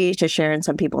ready to share and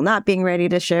some people not being ready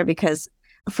to share, because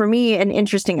for me, an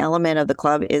interesting element of the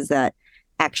club is that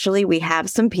actually we have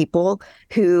some people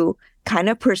who kind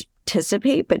of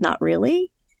participate, but not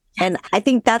really. And I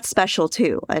think that's special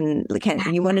too. And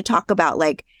you want to talk about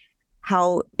like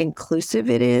how inclusive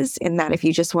it is in that if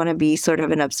you just want to be sort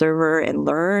of an observer and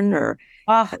learn or...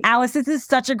 Oh, Alice, this is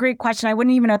such a great question. I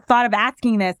wouldn't even have thought of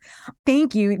asking this.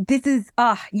 Thank you. This is,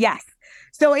 yes.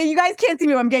 So you guys can't see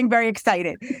me, but I'm getting very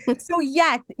excited. So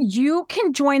yes, you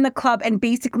can join the club and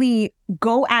basically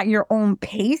go at your own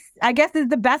pace, I guess is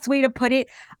the best way to put it.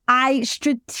 I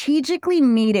strategically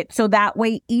made it so that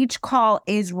way each call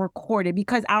is recorded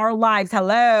because our lives,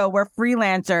 we're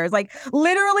freelancers. Like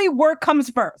literally work comes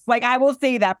first. Like I will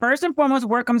say that first and foremost,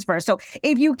 work comes first. So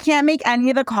if you can't make any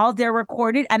of the calls, they're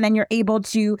recorded and then you're able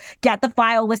to get the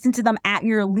file, listen to them at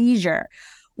your leisure.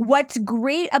 What's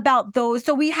great about those,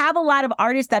 so we have a lot of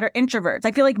artists that are introverts.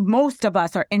 I feel like most of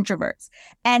us are introverts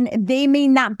and they may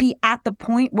not be at the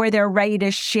point where they're ready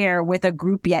to share with a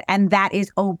group yet. And that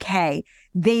is okay.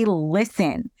 They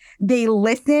listen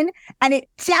and it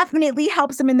definitely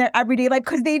helps them in their everyday life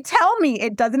because they tell me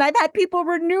it doesn't. I've had people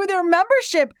renew their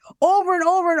membership over and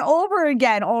over and over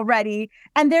again already.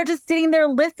 And they're just sitting there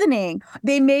listening.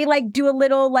 They may like do a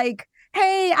little like,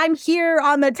 hey, I'm here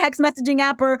on the text messaging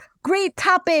app or great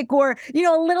topic or,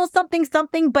 a little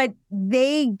something, but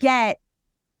they get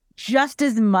just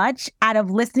as much out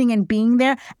of listening and being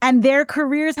there. And their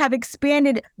careers have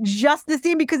expanded just the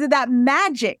same because of that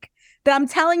magic that I'm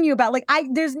telling you about. Like,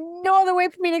 there's no other way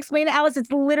for me to explain it, Alice.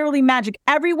 It's literally magic.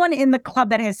 Everyone in the club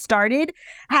that has started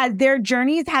their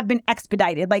journeys have been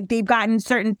expedited. Like they've gotten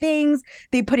certain things,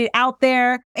 they put it out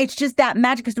there. It's just that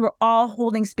magic because we're all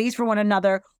holding space for one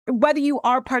another. whether you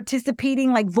are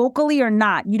participating like vocally or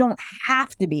not. You don't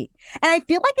have to be. And I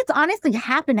feel like it's honestly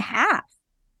half and half.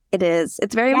 It is.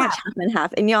 It's very much half and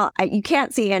half. And y'all, you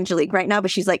can't see Angelique right now,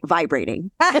 but she's like vibrating.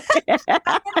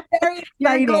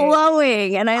 You're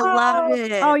glowing, and I love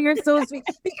it. Oh, you're so sweet.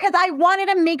 Because I wanted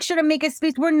to make sure to make a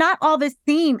space. We're not all the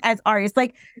same as artists.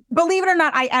 Like, believe it or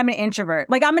not, I am an introvert.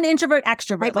 Like, I'm an introvert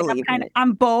extrovert.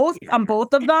 I'm both. I'm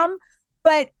both of them.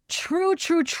 But true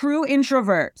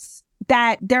introverts,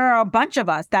 that there are a bunch of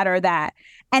us that are that.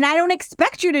 And I don't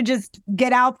expect you to just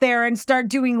get out there and start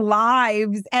doing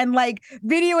lives and like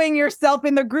videoing yourself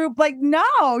in the group. Like, no,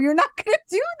 you're not going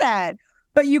to do that.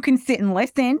 But you can sit and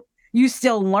listen. You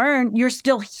still learn. You're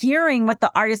still hearing what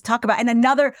the artists talk about. And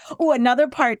another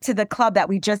part to the club that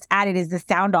we just added is the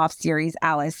Sound Off series,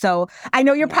 Alice. So I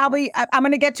know you're probably, I'm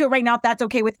going to get to it right now if that's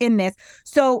okay within this.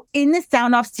 So in the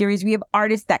Sound Off series, we have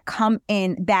artists that come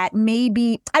in that may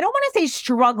be, I don't want to say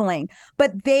struggling,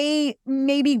 but they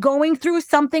may be going through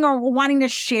something or wanting to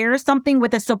share something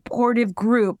with a supportive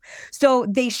group. So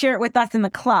they share it with us in the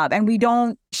club, and we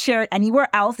don't share it anywhere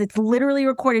else. It's literally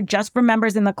recorded just for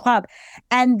members in the club.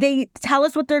 And they tell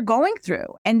us what they're going through.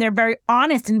 And they're very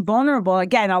honest and vulnerable.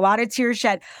 Again, a lot of tears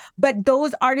shed. But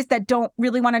those artists that don't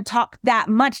really want to talk that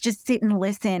much just sit and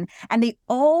listen. And they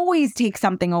always take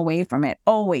something away from it.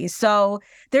 Always. So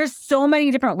there's so many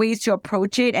different ways to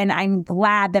approach it. And I'm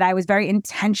glad that I was very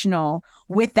intentional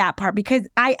with that part, because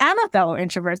I am a fellow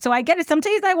introvert. So I get it. Some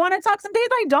days I want to talk, some days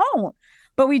I don't.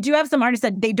 But we do have some artists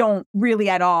that they don't really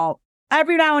at all.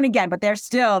 Every now and again, but their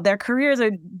careers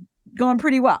are going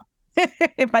pretty well,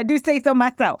 if I do say so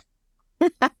myself.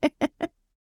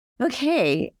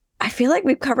 Okay. I feel like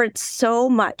we've covered so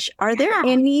much. Are there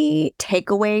any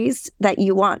takeaways that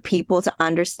you want people to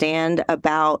understand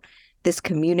about this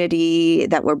community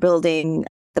that we're building,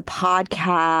 the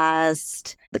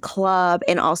podcast, the club,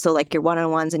 and also like your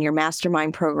one-on-ones and your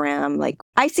mastermind program? Like,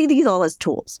 I see these all as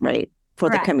tools, right? For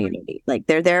the community. Like,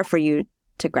 they're there for you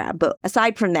to grab. But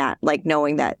aside from that, like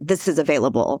knowing that this is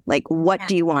available, like what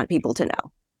do you want people to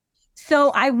know?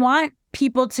 So I want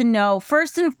people to know,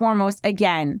 first and foremost,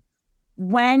 again,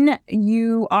 when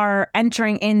you are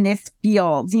entering in this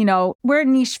field, you know, we're a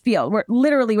niche field. We're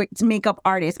literally makeup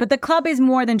artists, but the club is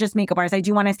more than just makeup artists. I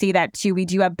do want to say that too. We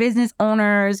do have business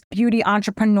owners, beauty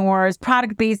entrepreneurs,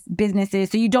 product-based businesses.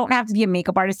 So you don't have to be a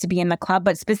makeup artist to be in the club,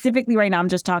 but specifically right now, I'm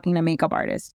just talking to makeup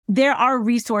artists. There are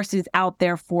resources out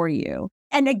there for you.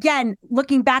 And again,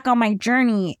 looking back on my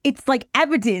journey, it's like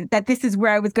evident that this is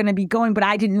where I was going to be going, but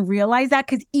I didn't realize that,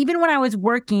 because even when I was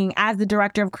working as the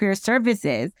director of career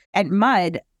services at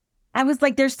MUD, I was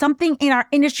like, there's something in our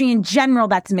industry in general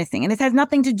that's missing. And this has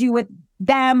nothing to do with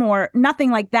them or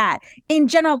nothing like that. In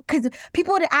general, because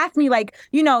people would ask me like,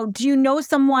 you know, do you know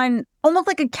someone, almost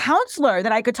like a counselor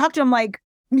that I could talk to? I'm like,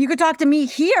 you could talk to me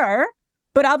here.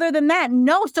 But other than that,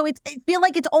 no. So I feel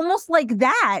like it's almost like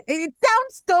that. It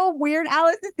sounds so weird,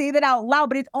 Alice, to say that out loud,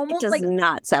 but it's almost like... It does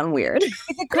not sound weird.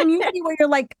 It's a community where you're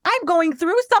like, I'm going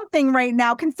through something right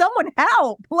now. Can someone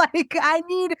help? Like, I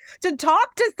need to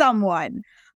talk to someone.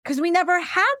 Because we never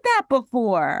had that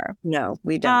before. No,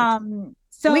 we don't.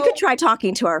 So we could try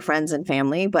talking to our friends and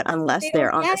family, but unless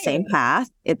they're on the same path,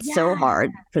 it's so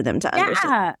hard for them to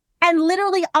understand. And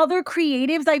literally other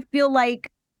creatives, I feel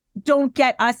like, don't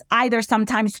get us either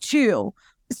sometimes too,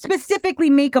 specifically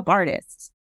makeup artists.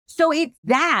 So it's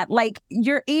that, like,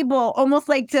 you're able almost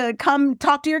like to come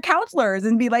talk to your counselors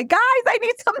and be like, guys, I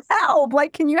need some help.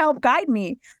 Like, can you help guide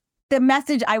me? The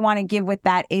message I want to give with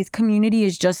that is community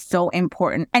is just so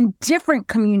important, and different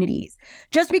communities.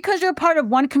 Just because you're part of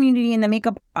one community in the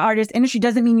makeup artist industry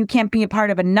doesn't mean you can't be a part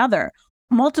of another.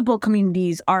 Multiple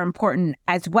communities are important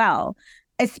as well,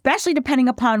 especially depending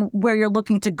upon where you're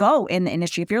looking to go in the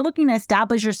industry. If you're looking to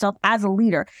establish yourself as a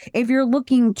leader, if you're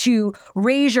looking to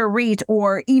raise your rate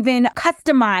or even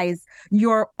customize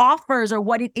your offers or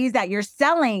what it is that you're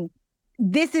selling,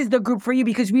 this is the group for you,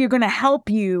 because we are going to help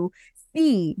you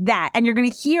see that. And you're going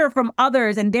to hear from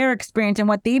others and their experience and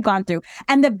what they've gone through.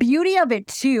 And the beauty of it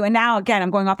too, and now again,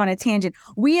 I'm going off on a tangent.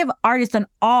 We have artists on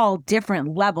all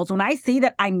different levels. When I say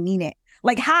that, I mean it.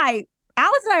 Like, hi,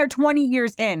 Alice and I are 20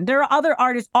 years in. There are other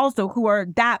artists also who are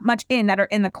that much in that are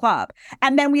in the club.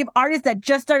 And then we have artists that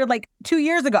just started like 2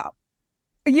 years ago,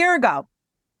 a year ago.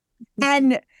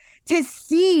 And to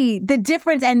see the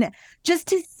difference and just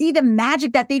to see the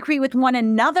magic that they create with one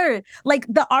another, like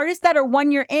the artists that are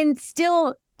 1 year in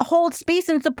still hold space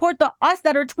and support us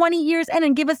that are 20 years in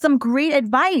and give us some great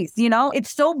advice. You know,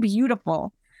 it's so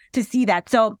beautiful to see that.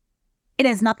 So it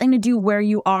has nothing to do where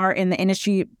you are in the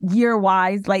industry year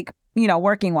wise. Like,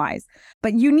 working wise.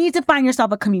 But you need to find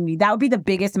yourself a community. That would be the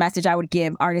biggest message I would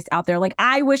give artists out there. Like,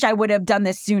 I wish I would have done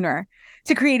this sooner,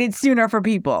 to create it sooner for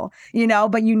people,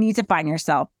 but you need to find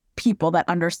yourself people that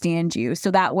understand you.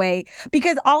 So that way,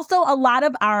 because also a lot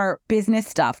of our business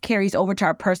stuff carries over to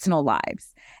our personal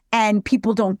lives and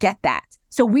people don't get that.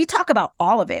 So we talk about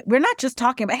all of it. We're not just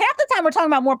talking about, half the time we're talking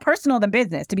about more personal than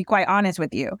business, to be quite honest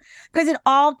with you, because it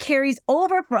all carries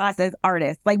over for us as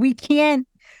artists. Like, we can't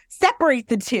separate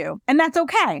the two, and that's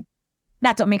okay.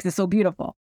 That's what makes it so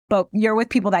beautiful. But you're with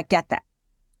people that get that.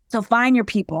 So find your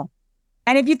people.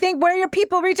 And if you think, where are your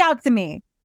people, reach out to me.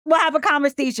 We'll have a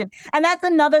conversation. And that's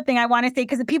another thing I want to say,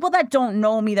 because the people that don't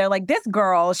know me, they're like, this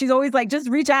girl, she's always like, just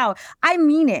reach out. I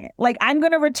mean it. Like, I'm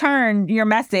going to return your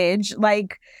message.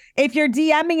 Like, if you're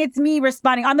DMing, it's me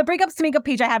responding. On the Breakups to Makeup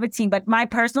page, I have a team, but my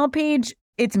personal page,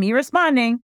 it's me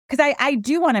responding, because I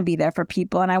do want to be there for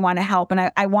people and I want to help.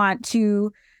 And I want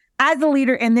to, as a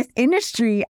leader in this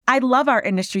industry, I love our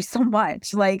industry so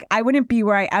much. Like, I wouldn't be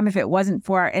where I am if it wasn't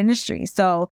for our industry.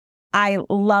 So I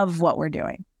love what we're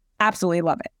doing. Absolutely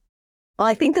love it. Well,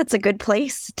 I think that's a good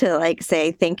place to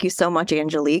say thank you so much,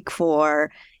 Angelique,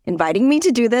 for inviting me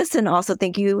to do this. And also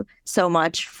thank you so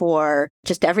much for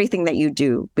just everything that you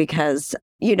do, because,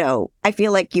 I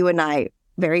feel like you and I,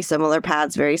 very similar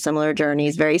paths, very similar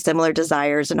journeys, very similar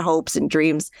desires and hopes and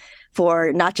dreams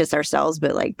for not just ourselves,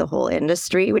 but the whole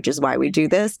industry, which is why we do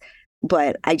this.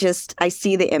 But I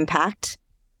see the impact.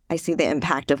 I see the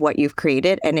impact of what you've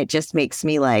created, and it just makes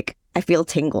me I feel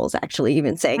tingles actually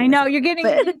even saying. I know, you're getting,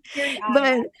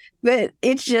 but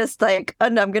it's just oh,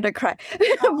 no, I'm gonna cry.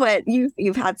 But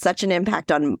you've had such an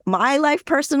impact on my life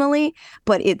personally,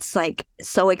 but it's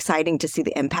so exciting to see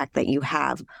the impact that you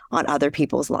have on other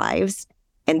people's lives.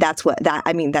 And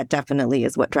that definitely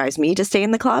is what drives me to stay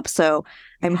in the club. So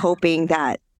I'm hoping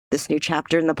that this new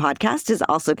chapter in the podcast is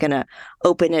also gonna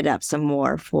open it up some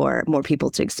more for more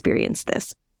people to experience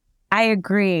this. I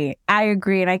agree.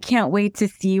 And I can't wait to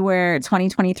see where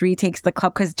 2023 takes the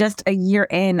club, because just a year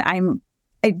in,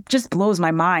 it just blows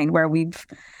my mind where we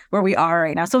are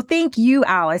right now. So thank you,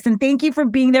 Alice. And thank you for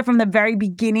being there from the very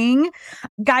beginning.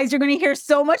 Guys, you're going to hear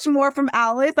so much more from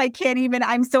Alice.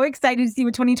 I'm so excited to see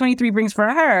what 2023 brings for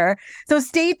her. So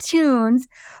stay tuned.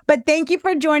 But thank you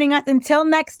for joining us. Until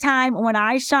next time, when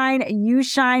I shine, you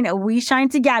shine, we shine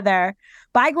together.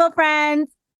 Bye, Glow friends.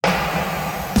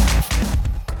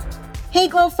 Hey,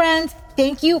 Glow friends,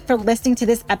 thank you for listening to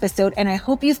this episode, and I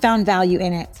hope you found value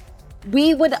in it.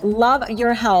 We would love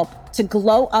your help to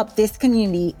glow up this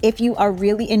community if you are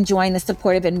really enjoying the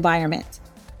supportive environment.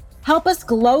 Help us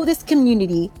glow this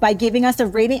community by giving us a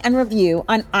rating and review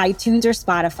on iTunes or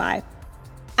Spotify.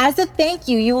 As a thank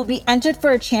you, you will be entered for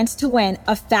a chance to win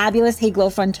a fabulous Hey Glow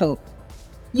Friend tote.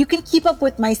 You can keep up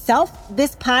with myself,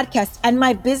 this podcast, and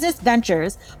my business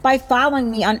ventures by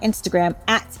following me on Instagram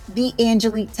at The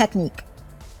Angelique Technique.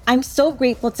 I'm so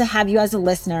grateful to have you as a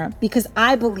listener, because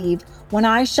I believe when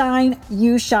I shine,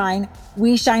 you shine,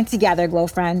 we shine together, Glow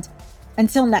friend.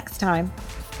 Until next time,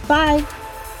 bye.